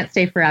visa. So you can't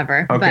stay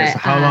forever. Okay, but, so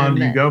how long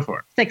do you go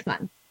for? 6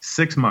 months.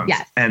 6 months.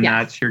 Yes. And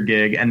that's your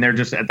gig. And they're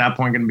just at that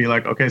point going to be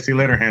like, okay, see you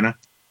later, Hannah.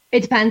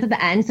 It depends at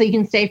the end. So you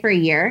can stay for a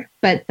year,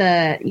 but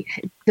the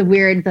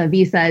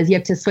visa is you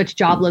have to switch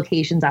job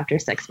locations after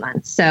 6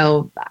 months.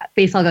 So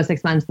basically I'll go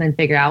 6 months and then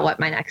figure out what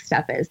my next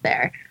step is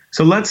there.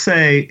 So let's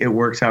say it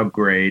works out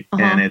great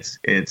and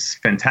it's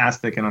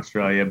fantastic in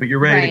Australia, but you're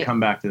ready to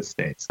come back to the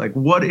States. Like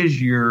what is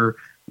your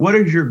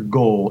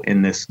goal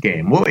in this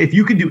game? Well, if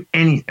you could do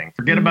anything,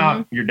 forget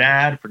about your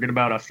dad, forget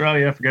about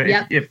Australia,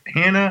 if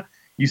Hannah,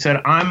 you said,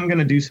 I'm going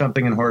to do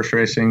something in horse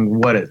racing,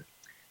 what is it?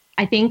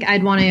 I think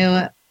I'd want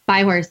to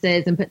buy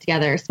horses and put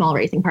together small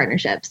racing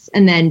partnerships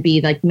and then be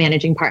like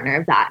managing partner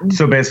of that.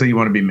 So basically you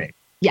want to be me.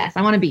 Yes,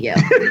 I want to be you.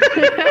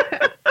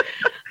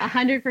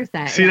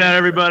 100%. See that,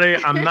 everybody?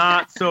 I'm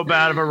not so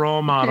bad of a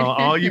role model.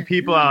 All you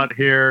people out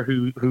here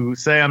who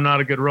say I'm not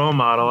a good role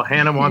model,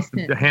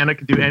 Hannah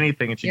could do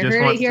anything, and she just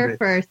wants to.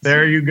 First.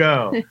 There you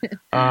go.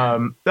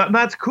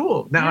 That's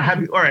cool. Now,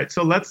 all right?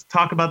 So let's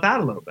talk about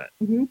that a little bit.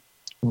 Mm-hmm.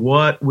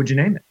 What would you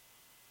name it?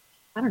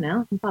 I don't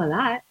know. I thought of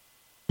that.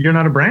 You're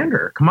not a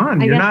brander. Come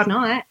on, I you're guess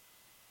not.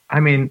 I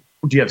mean,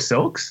 do you have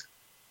silks?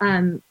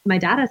 My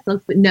dad has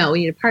silks, but no,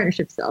 we need a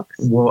partnership silks.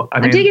 Well,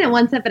 I'm taking it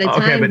one step at a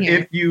time.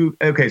 Okay,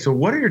 but so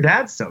what are your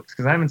dad's silks?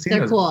 Because I haven't seen they're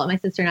those. They're cool. My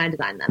sister and I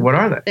designed them. What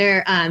are they?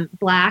 They're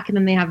black, and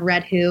then they have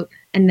red hoop,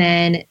 and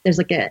then there's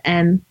like a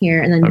M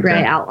here, and then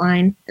gray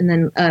outline, and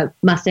then a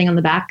Mustang on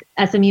the back.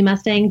 SMU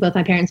Mustang. Both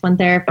my parents went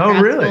there. For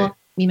grad really? School.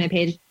 me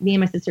and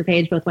my sister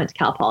Paige both went to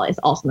Cal Poly,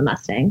 also in the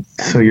Mustangs.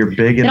 So you're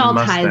big into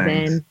Mustangs. It all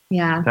ties in.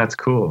 Yeah. That's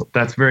cool.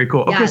 That's very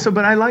cool. Okay, Yeah.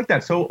 but I like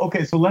that. So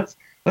let's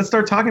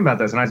start talking about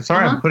this. And I'm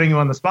sorry I'm putting you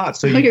on the spot.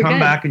 So you come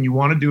back and you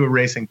want to do a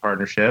racing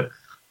partnership.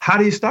 How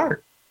do you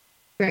start?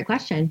 Great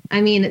question.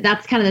 I mean,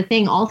 that's kind of the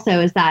thing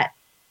also is that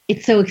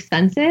it's so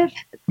expensive.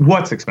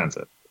 What's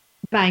expensive?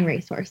 Buying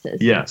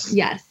racehorses. Yes.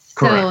 So,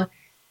 Correct.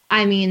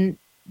 I mean,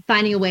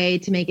 finding a way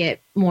to make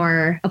it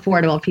more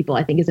affordable for people,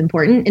 I think, is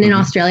important. And in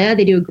Australia,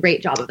 they do a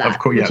great job of that. Of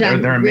course, yeah,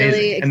 they're amazing.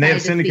 Really, and they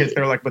have syndicates.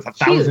 They're like with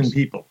 1,000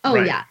 people. Oh,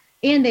 right. Yeah.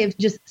 And they have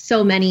just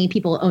so many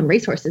people own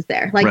racehorses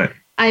there. Like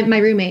my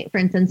roommate, for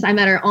instance, I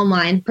met her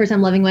online, person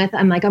I'm living with.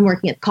 I'm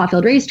working at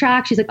Caulfield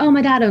Racetrack. She's like, oh,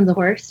 my dad owns a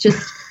horse.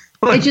 Just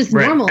it's just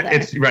normal there.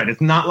 It's right.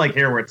 It's not like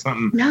here where it's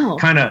something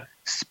kind of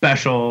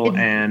special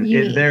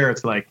there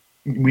it's like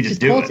we just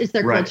do it. It's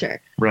their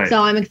culture. Right.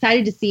 So I'm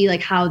excited to see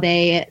like how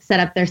they set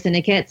up their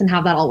syndicates and how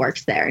that all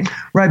works there.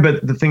 Right.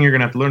 But the thing you're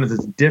going to have to learn is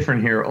it's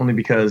different here only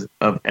because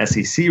of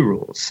SEC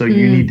rules. So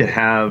you need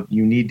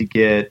to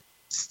get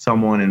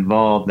someone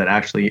involved that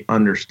actually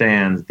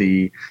understands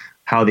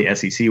how the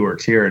SEC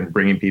works here and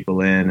bringing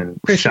people in and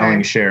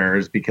selling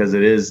shares because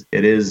it is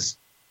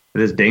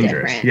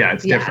dangerous. Different. Yeah,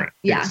 it's different.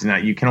 Yeah. It's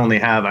not, you can only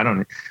have, I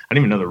don't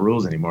even know the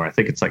rules anymore. I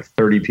think it's like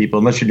 30 people,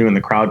 unless you're doing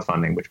the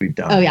crowdfunding, which we've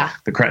done. Oh, yeah.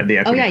 The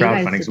equity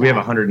crowdfunding. So we have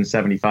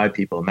 175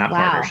 people in that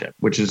partnership,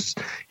 which is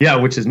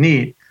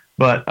neat.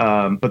 But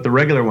the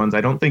regular ones,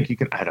 I don't think you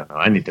can, I don't know.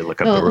 I need to look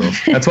up the rules.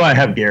 That's why I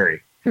have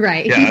Gary.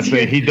 Right. Yeah,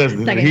 he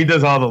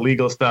does all the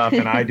legal stuff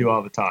and I do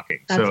all the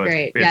talking. That's so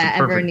great. It's a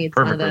everyone needs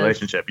perfect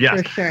relationship.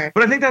 Yes. For sure.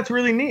 But I think that's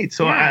really neat.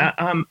 So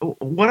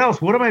what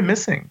else? What am I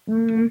missing?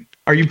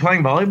 Are you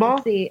playing volleyball?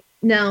 Let's see.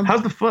 No.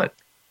 How's the foot?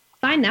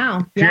 Fine now.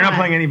 So you're not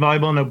playing any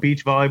volleyball, no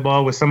beach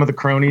volleyball with some of the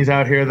cronies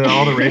out here,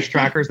 all the race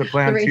trackers that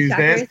play on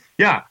Tuesdays?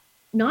 Yeah.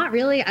 Not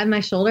really. My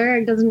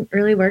shoulder doesn't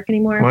really work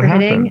anymore What for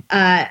happened? hitting.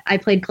 I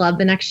played club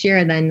the next year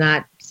and then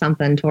that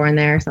something tore in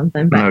there or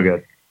something. But no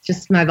good.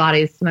 Just my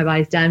body's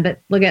done. But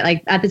look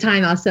at at the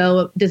time I was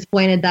so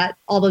disappointed that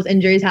all those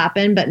injuries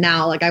happened. But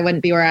now I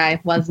wouldn't be where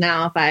I was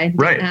now if I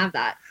didn't have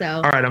that. So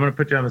all right, I'm going to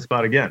put you on the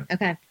spot again.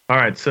 Okay. All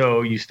right,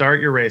 so you start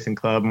your racing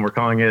club, and we're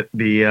calling it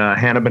the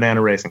Hannah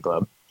Banana Racing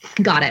Club.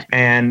 Got it.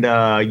 And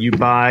you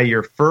buy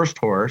your first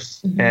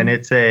horse, and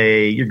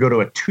you go to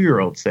a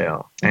 2-year-old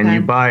sale, and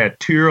you buy a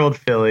 2-year-old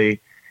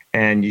filly,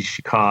 and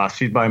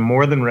she's by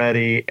More Than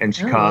Ready, and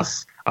she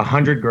costs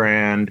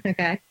 $100,000.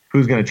 Okay.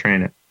 Who's going to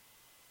train it?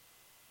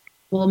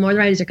 Well, More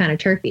Than Ready's are kind of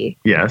turfy.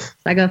 Yes. So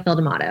I go Phil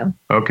D'Amato.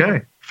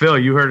 Okay. Phil,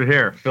 you heard it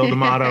here. Phil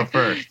D'Amato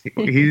first.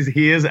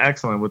 He is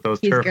excellent with those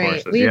turf great.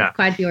 horses. We have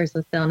quite a few horses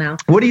with Phil now.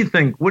 What do you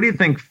think,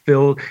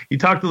 Phil? You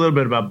talked a little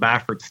bit about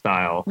Baffert's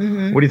style.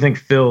 What do you think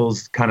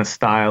Phil's kind of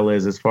style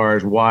is as far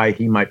as why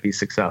he might be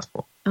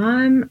successful?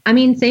 I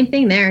mean, same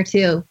thing there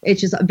too.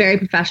 It's just very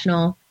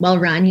professional, well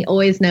run. He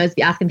always knows. If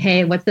you ask him,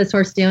 hey, what's this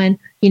horse doing?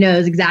 He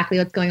knows exactly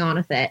what's going on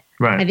with it.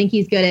 Right. I think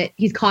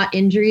he's caught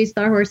injuries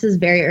to our horses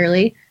very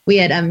early. We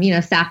had,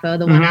 Sappho,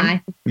 the one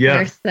eye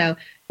horse. So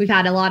we've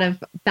had a lot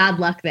of bad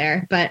luck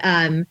there, but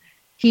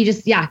he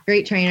just,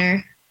 great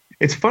trainer.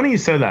 It's funny you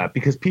said that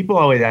because people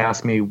always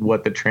ask me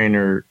what's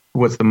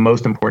the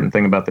most important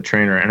thing about the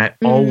trainer. And I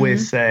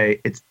always say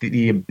it's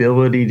the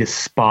ability to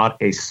spot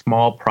a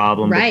small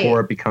problem before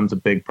it becomes a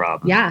big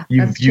problem. Yeah,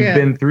 you've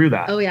been through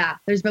that. Oh yeah.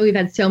 We've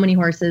had so many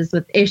horses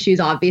with issues.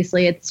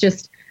 Obviously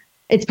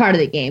it's part of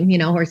the game.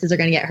 Horses are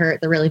going to get hurt.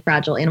 They're really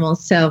fragile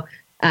animals. So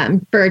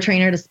for a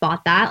trainer to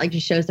spot that,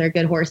 just shows they're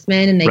good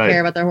horsemen and they care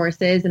about their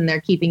horses and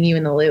they're keeping you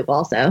in the loop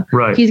also.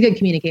 Right. He's a good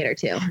communicator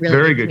too. Really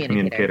very good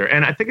communicator.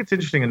 And I think it's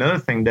interesting. Another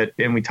thing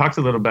and we talked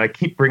a little bit, I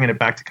keep bringing it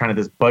back to kind of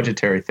this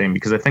budgetary thing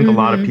because I think a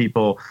lot of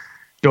people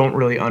don't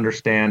really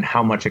understand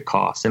how much it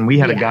costs. And we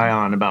had a guy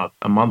on about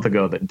a month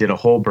ago that did a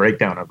whole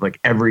breakdown of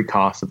every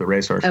cost of the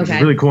racehorse, which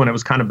is really cool. And it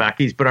was kind of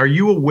back east. But are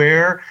you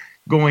aware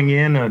going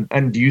in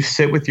and do you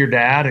sit with your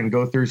dad and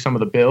go through some of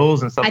the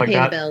bills and stuff like that?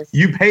 I pay the bills.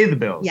 You pay the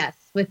bills? Yes.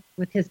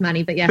 With his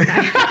money, but yes,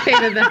 I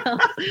pay the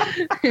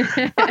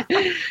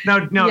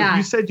bills. Now,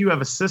 you said you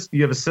have a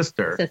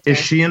sister. Is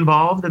she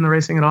involved in the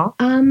racing at all?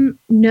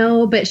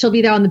 No, but she'll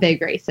be there on the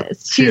big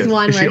races. She's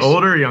Is she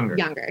older or younger?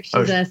 Younger.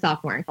 She's a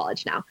sophomore in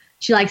college now.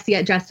 She likes to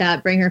get dressed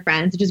up, bring her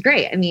friends, which is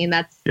great. I mean,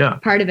 that's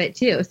part of it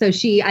too. So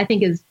she, I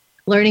think, is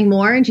learning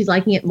more and she's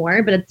liking it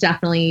more, but it's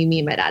definitely me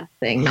and my dad's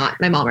thing, not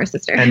my mom or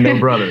sister. And no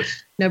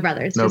brothers. No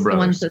brothers. The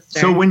one sister.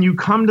 So when you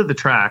come to the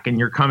track and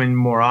you're coming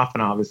more often,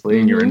 obviously,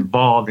 and you're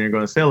involved and you're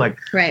going to sale,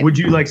 would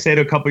you say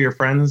to a couple of your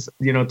friends,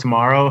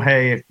 tomorrow,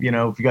 hey, if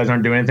you guys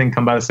aren't doing anything,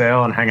 come by the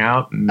sale and hang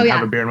out and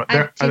have a beer. I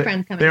have two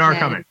friends coming. They are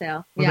coming. To the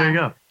sale. Well, there you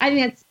go. I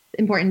think that's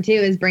important too,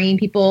 is bringing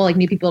people,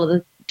 new people to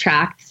the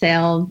track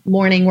sale,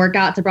 morning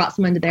workouts. I brought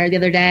someone to there the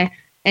other day.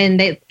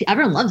 And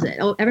everyone loves it.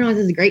 Oh, everyone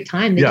has a great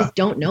time. They just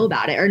don't know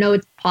about it or know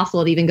it's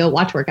possible to even go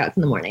watch workouts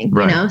in the morning.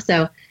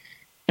 So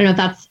I don't know if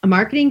that's a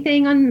marketing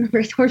thing on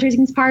horse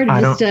racing's part. I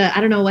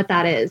don't know what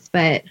that is,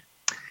 but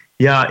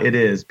Yeah, it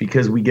is,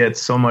 because we get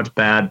so much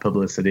bad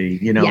publicity,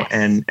 Yes.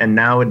 and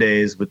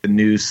nowadays with the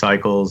news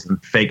cycles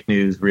and fake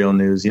news, real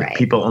news, Right.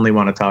 people only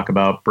want to talk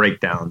about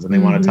breakdowns, and they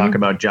want to talk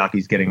about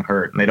jockeys getting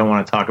hurt, and they don't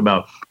want to talk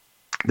about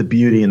the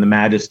beauty and the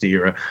majesty,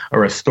 or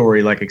a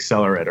story like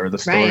Accelerate, or the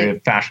story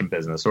of fashion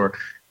business, or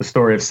the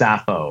story of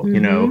Sappho,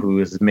 who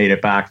has made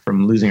it back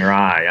from losing her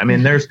eye. I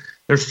mean, there's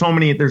so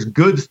many, there's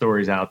good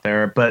stories out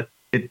there, but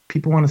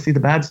people want to see the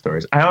bad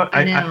stories.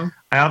 I know.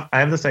 I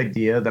have this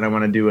idea that I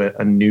want to do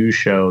a news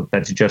show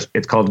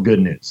it's called Good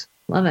News.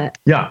 Love it.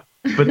 Yeah.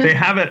 But they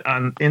have it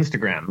on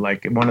Instagram,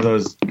 like one of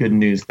those good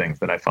news things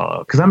that I follow.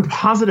 Because I'm a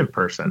positive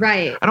person.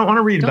 Right. I don't want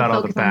to read about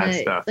all the bad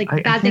stuff. Like,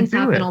 I bad things can't do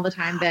happen it. all the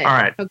time, but all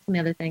right. focus on the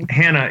other things.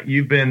 Hannah,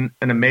 you've been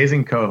an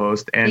amazing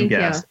co-host and Thank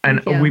guest. you.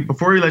 And Thank you.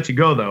 before we let you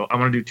go, though, I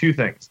want to do two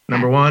things.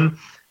 Number one,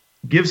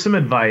 give some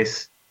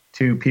advice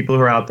to people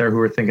who are out there who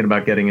are thinking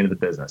about getting into the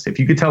business. If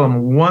you could tell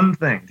them one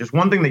thing, just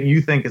one thing that you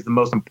think is the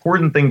most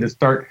important thing to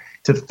start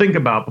to think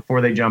about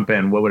before they jump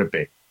in, what would it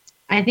be?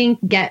 I think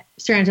get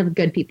surrounded with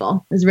good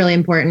people is really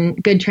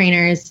important. Good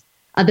trainers,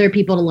 other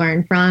people to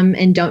learn from,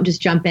 and don't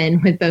just jump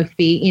in with both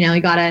feet. You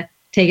got to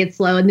take it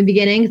slow in the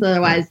beginning, because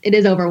otherwise it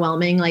is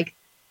overwhelming. Like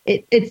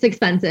it's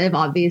expensive,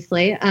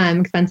 obviously,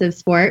 expensive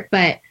sport.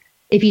 But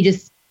if you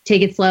just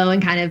take it slow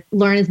and kind of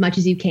learn as much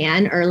as you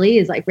can early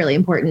is like really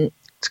important.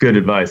 It's good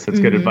advice. That's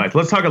good advice.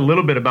 Let's talk a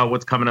little bit about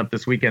what's coming up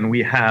this weekend.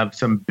 We have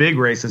some big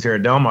races here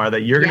at Del Mar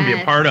that you're going to be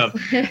a part of.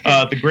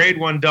 The Grade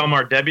 1 Del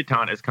Mar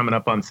Debutante is coming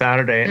up on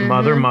Saturday.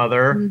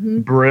 Mother,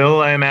 Brill,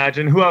 I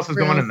imagine. Who else is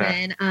going in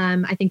there?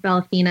 I think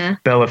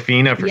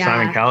Bellafina for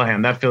Simon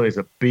Callahan. That filly's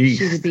a beast.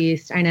 She's a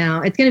beast. I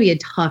know. It's going to be a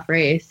tough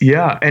race.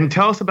 Yeah. And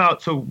tell us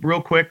about, so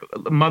real quick,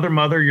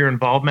 Mother, your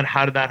involvement.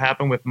 How did that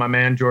happen with my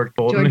man, George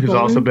Bolton, who's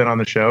also been on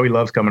the show? He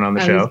loves coming on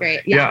the show. He's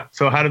great. Yeah.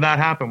 So how did that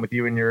happen with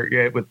you and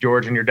with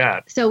George and your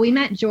dad? So we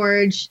met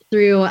George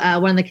through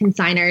one of the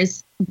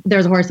consigners. There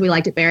was a horse we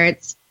liked at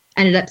Barrett's,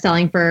 ended up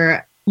selling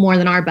for more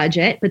than our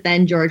budget, but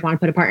then George wanted to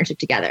put a partnership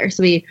together.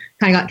 So we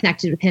kind of got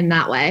connected with him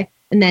that way.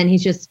 And then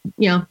he's just,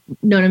 known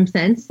him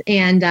since.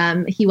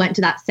 And he went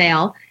to that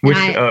sale. Which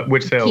sale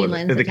was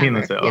it? The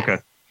Keeneland sale. Yes. Okay.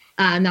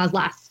 That was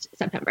last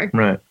September.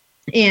 Right.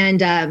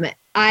 And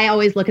I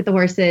always look at the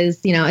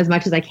horses, as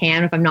much as I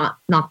can if I'm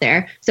not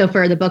there. So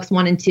for the books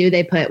 1 and 2,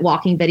 they put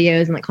walking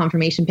videos and like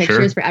confirmation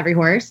pictures for every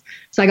horse.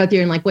 So I go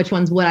through and like which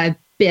ones would I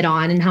bid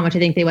on and how much I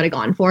think they would have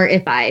gone for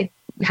if I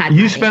had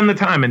money. Spend the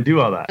time and do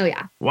all that. Oh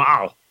yeah.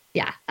 Wow.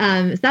 Yeah.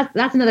 So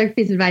that's another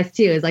piece of advice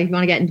too, is like, if you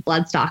want to get into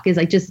bloodstock, is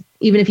like, just,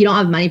 even if you don't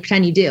have money,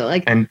 pretend you do,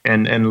 like, and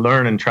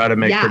learn and try to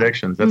make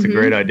predictions. That's a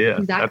great idea.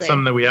 Exactly. That's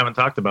something that we haven't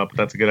talked about, but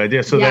that's a good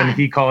idea. So then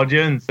he called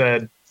you and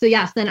said, so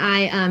yes, then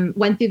I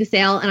went through the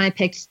sale and I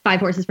picked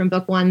 5 horses from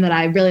book 1 that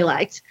I really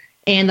liked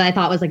and that I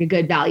thought was like a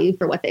good value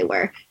for what they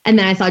were. And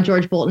then I saw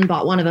George Bolton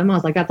bought one of them. I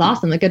was like, that's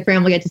awesome. Like, good for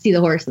him. We'll get to see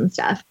the horse and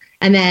stuff.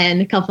 And then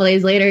a couple of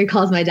days later, he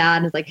calls my dad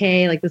and is like,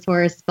 hey, like, this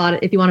horse, bought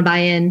it. If you want to buy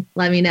in,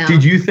 let me know.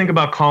 Did you think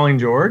about calling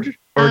George,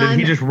 or did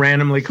he just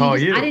randomly call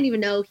you? I didn't even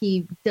know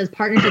he does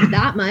partnerships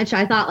that much.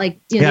 I thought like,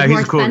 there's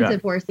more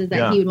expensive horses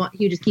that he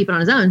would just keep it on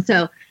his own.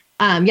 So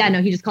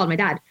he just called my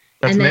dad.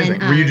 That's amazing.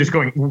 Were you just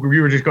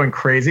going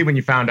crazy when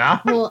you found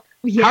out? Well,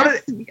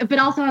 yes, but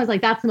also I was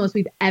like, that's the most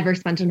we've ever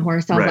spent on a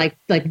horse. So I was like,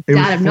 it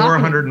was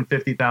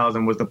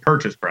 $450,000 was the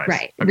purchase price.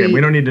 Right. Okay. We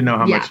don't need to know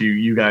how much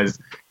you guys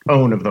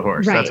own of the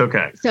horse. Right. That's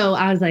okay. So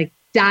I was like,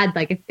 Dad,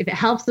 like, if it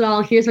helps at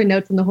all, here's my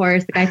notes on the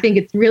horse. Like, I think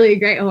it's really a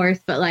great horse,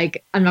 but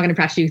like, I'm not going to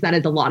press you because that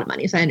is a lot of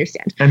money. So I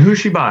understand. And who's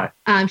she by?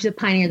 She's a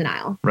Pioneer of the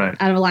Nile. Right.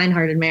 Out of a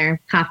Lion-Hearted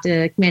mare, half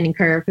to Commanding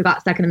Curve, who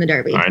got second in the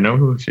Derby. I know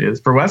who she is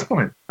for West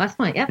Point. West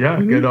Point, yep.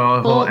 Yeah, good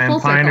full Pioneer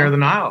circle. of the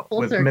Nile Full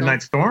with circle.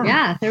 Midnight Storm.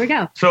 Yeah, there we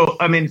go. So,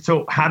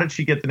 so how did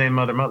she get the name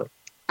Mother?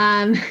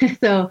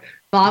 So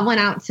Bob went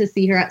out to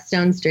see her at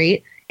Stone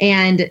Street.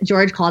 And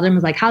George called him and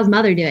was like, how's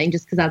Mother doing?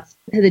 Just because that's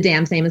the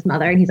damn same as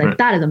Mother. And he's like,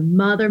 that is a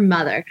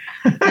mother.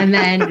 And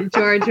then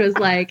George was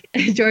like,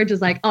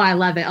 oh, I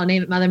love it. I'll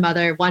name it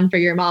Mother. One for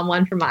your mom,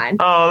 one for mine.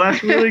 Oh,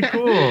 that's really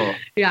cool.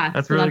 Yeah.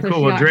 That's really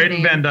cool. Well,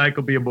 Drayden Van Dyke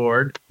will be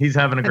aboard. He's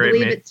having a great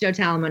meet. I believe it's Joe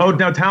Talamo. Oh,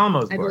 no,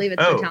 Talamo's aboard. I believe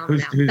it's Joe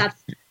Talamo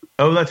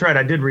now. That's right.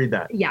 I did read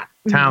that. Yeah.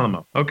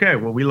 Talamo. Okay.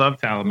 Well, we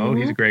love Talamo.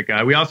 He's a great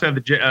guy. We also have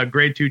the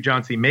Grade 2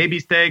 John C. Maybe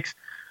Stakes.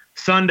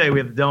 Sunday, we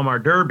have the Del Mar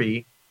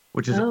Derby,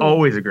 which is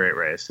always a great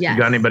race. Yes.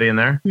 You got anybody in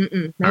there?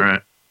 Nope. All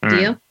right.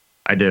 Do you?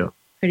 I do.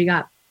 Who do you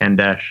got?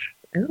 Andesh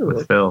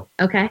with Phil.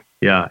 Okay.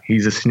 Yeah,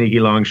 he's a sneaky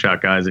long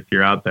shot, guys, if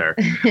you're out there.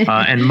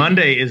 And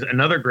Monday is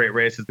another great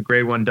race. It's the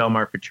Grade 1 Del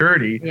Mar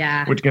Futurity,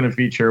 which is going to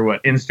feature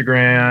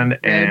Instagram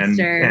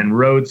and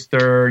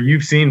Roadster.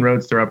 You've seen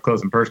Roadster up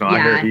close and personal.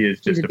 I hear he is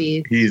just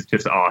he's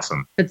just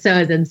awesome. But so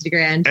is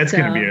Instagram. It's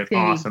going to be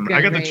awesome.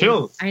 I got the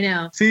chills. I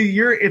know. See,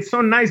 it's so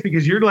nice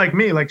because you're like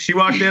me. Like, she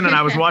walked in and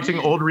I was watching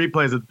old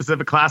replays of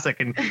Pacific Classic,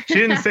 and she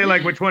didn't say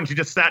like which one. She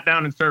just sat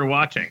down and started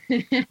watching.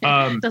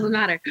 Doesn't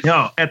matter.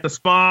 No, at the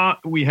Spa,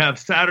 we have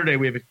Saturday.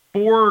 We have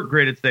 4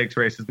 graded stakes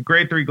races: the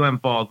Grade 3 Glen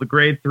Falls, the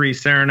Grade 3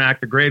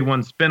 Saranac, the Grade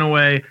 1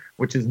 Spinaway,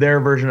 which is their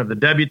version of the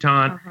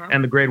Debutante,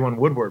 and the Grade 1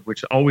 Woodward,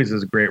 which always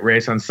is a great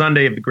race. On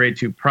Sunday, of the Grade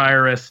 2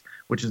 Prioress,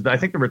 which is I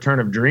think the return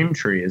of Dream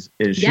Tree is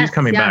Yes, she's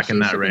coming yeah, back in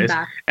she's that race.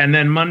 back. And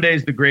then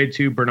Monday's the grade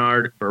 2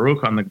 Bernard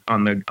Baruch on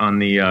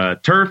the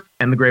turf,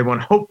 and the grade 1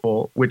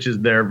 Hopeful, which is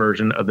their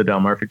version of the Del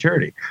Mar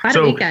Futurity. What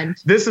a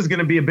weekend. This is going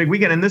to be a big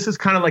weekend, and this is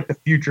kind of like the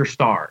future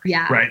star.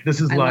 Yeah. Right? This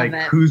is I like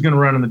love it. who's going to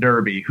run in the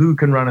Derby, who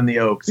can run in the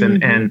Oaks,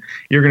 and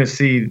you're going to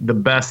see the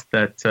best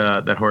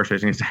that horse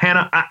racing is.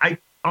 Hannah, I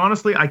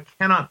honestly, I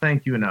cannot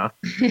thank you enough.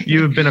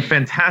 You have been a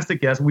fantastic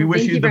guest. We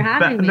wish you the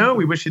best. No,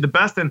 we wish you the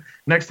best. And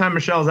next time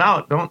Michelle's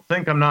out, don't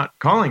think I'm not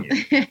calling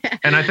you.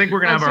 And I think we're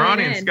going to have our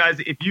audience.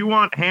 Guys, if you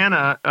want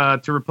Hannah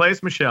to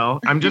replace Michelle,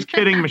 I'm just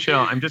kidding,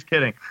 Michelle. I'm just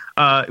kidding.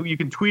 You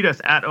can tweet us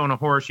at Own a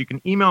Horse. You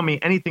can email me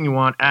anything you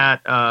want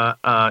at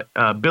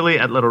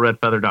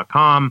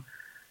billy@littleredfeather.com.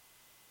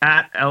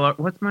 I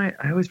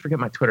always forget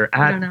my Twitter.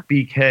 At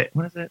BK.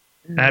 What is it?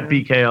 At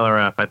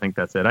BKLRF, I think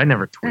that's it. I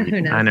never tweet. Who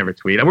knows? I never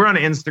tweet. We're on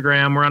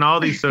Instagram. We're on all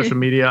these social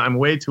media. I'm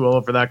way too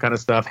old for that kind of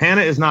stuff.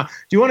 Hannah is not.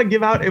 Do you want to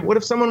give out? What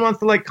if someone wants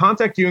to like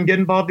contact you and get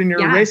involved in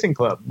your racing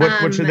club?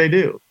 What should they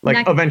do?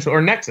 Like eventually,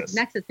 or Nexus.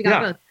 Nexus, we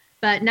got both.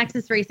 But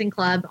Nexus Racing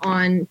Club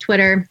on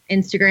Twitter,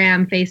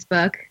 Instagram,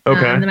 Facebook.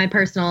 Okay. And then my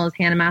personal is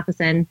Hannah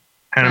Matheson.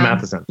 Hannah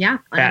Matheson. Yeah.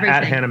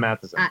 At Hannah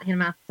Matheson. At Hannah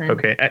Matheson.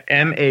 Okay. At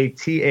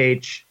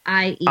MATHIESEN.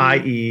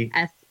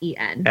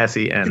 That's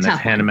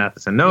Hannah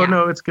Matheson.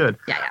 No, it's good.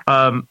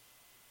 Yeah.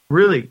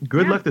 Really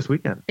good luck this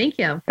weekend. Thank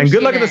you. And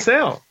good luck at the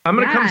sale. I'm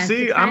gonna come it's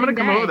see. I'm gonna exciting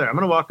come day. over there. I'm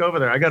gonna walk over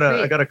there. I got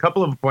a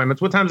couple of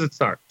appointments. What time does it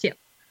start? 2.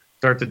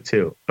 Starts at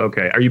 2.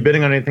 Okay. Are you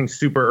bidding on anything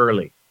super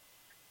early?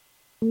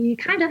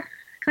 Kind of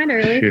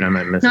early. Shoot, I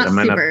might miss Not it. I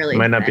might super early,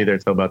 might not be there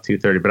till about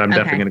 2:30, but I'm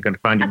definitely going to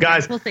find you. Okay,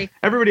 Guys, we'll see.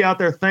 Everybody out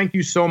there, thank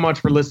you so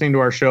much for listening to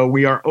our show.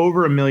 We are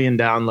over 1 million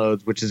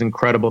downloads, which is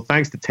incredible.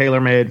 Thanks to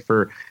TaylorMade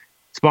for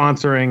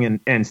sponsoring,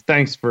 and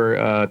thanks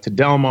to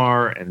Del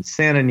Mar and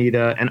Santa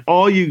Anita and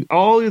all you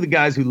the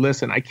guys who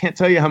listen. I can't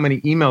tell you how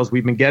many emails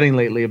we've been getting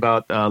lately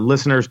about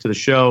listeners to the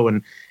show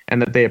and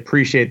that they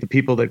appreciate the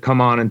people that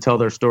come on and tell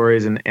their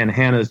stories. And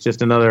Hannah's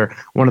just another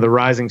one of the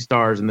rising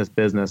stars in this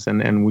business.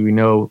 And we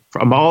know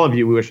from all of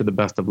you, we wish her the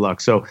best of luck.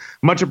 So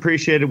much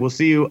appreciated. We'll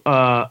see you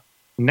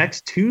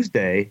next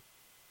Tuesday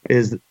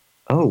that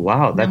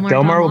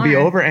Del Mar will be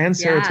over, and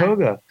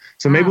Saratoga. Yeah.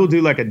 So maybe we'll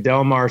do like a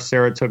Del Mar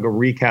Saratoga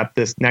recap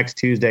this next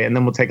Tuesday, and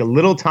then we'll take a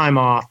little time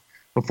off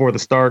before the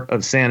start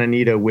of Santa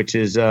Anita, which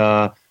is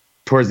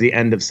towards the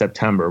end of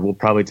September. We'll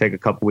probably take a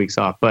couple weeks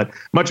off, but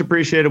much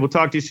appreciated. We'll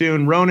talk to you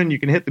soon. Ronan, you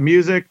can hit the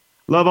music.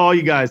 Love all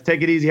you guys.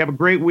 Take it easy. Have a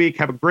great week.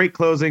 Have a great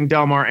closing,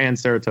 Del Mar and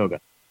Saratoga.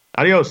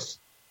 Adios.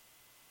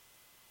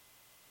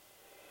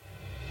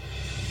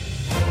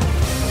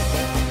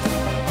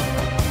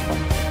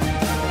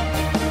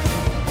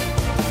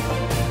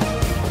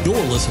 You're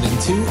listening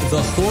to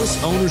The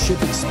Horse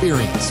Ownership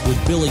Experience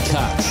with Billy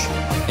Koch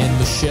and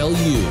Michelle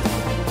Yu,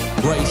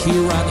 right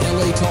here on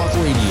LA Talk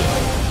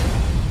Radio.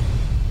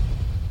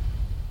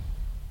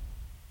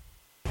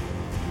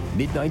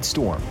 Midnight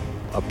Storm,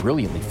 a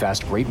brilliantly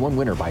fast Grade 1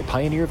 winner by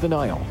Pioneer of the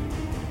Nile.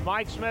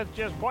 Mike Smith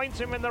just points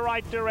him in the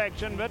right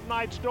direction.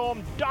 Midnight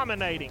Storm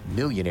dominating.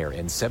 Millionaire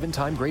and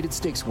 7-time graded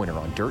stakes winner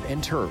on dirt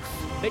and turf.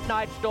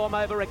 Midnight Storm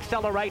over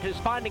accelerators,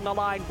 finding the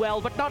line well,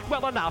 but not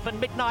well enough,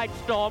 and Midnight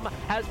Storm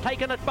has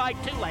taken it by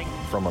 2 lengths.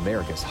 From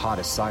America's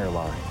hottest sire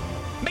line.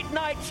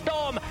 Midnight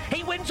Storm,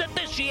 he wins it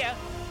this year.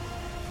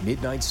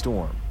 Midnight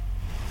Storm.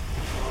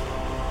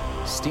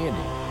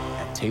 Standing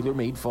at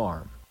TaylorMade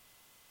Farm.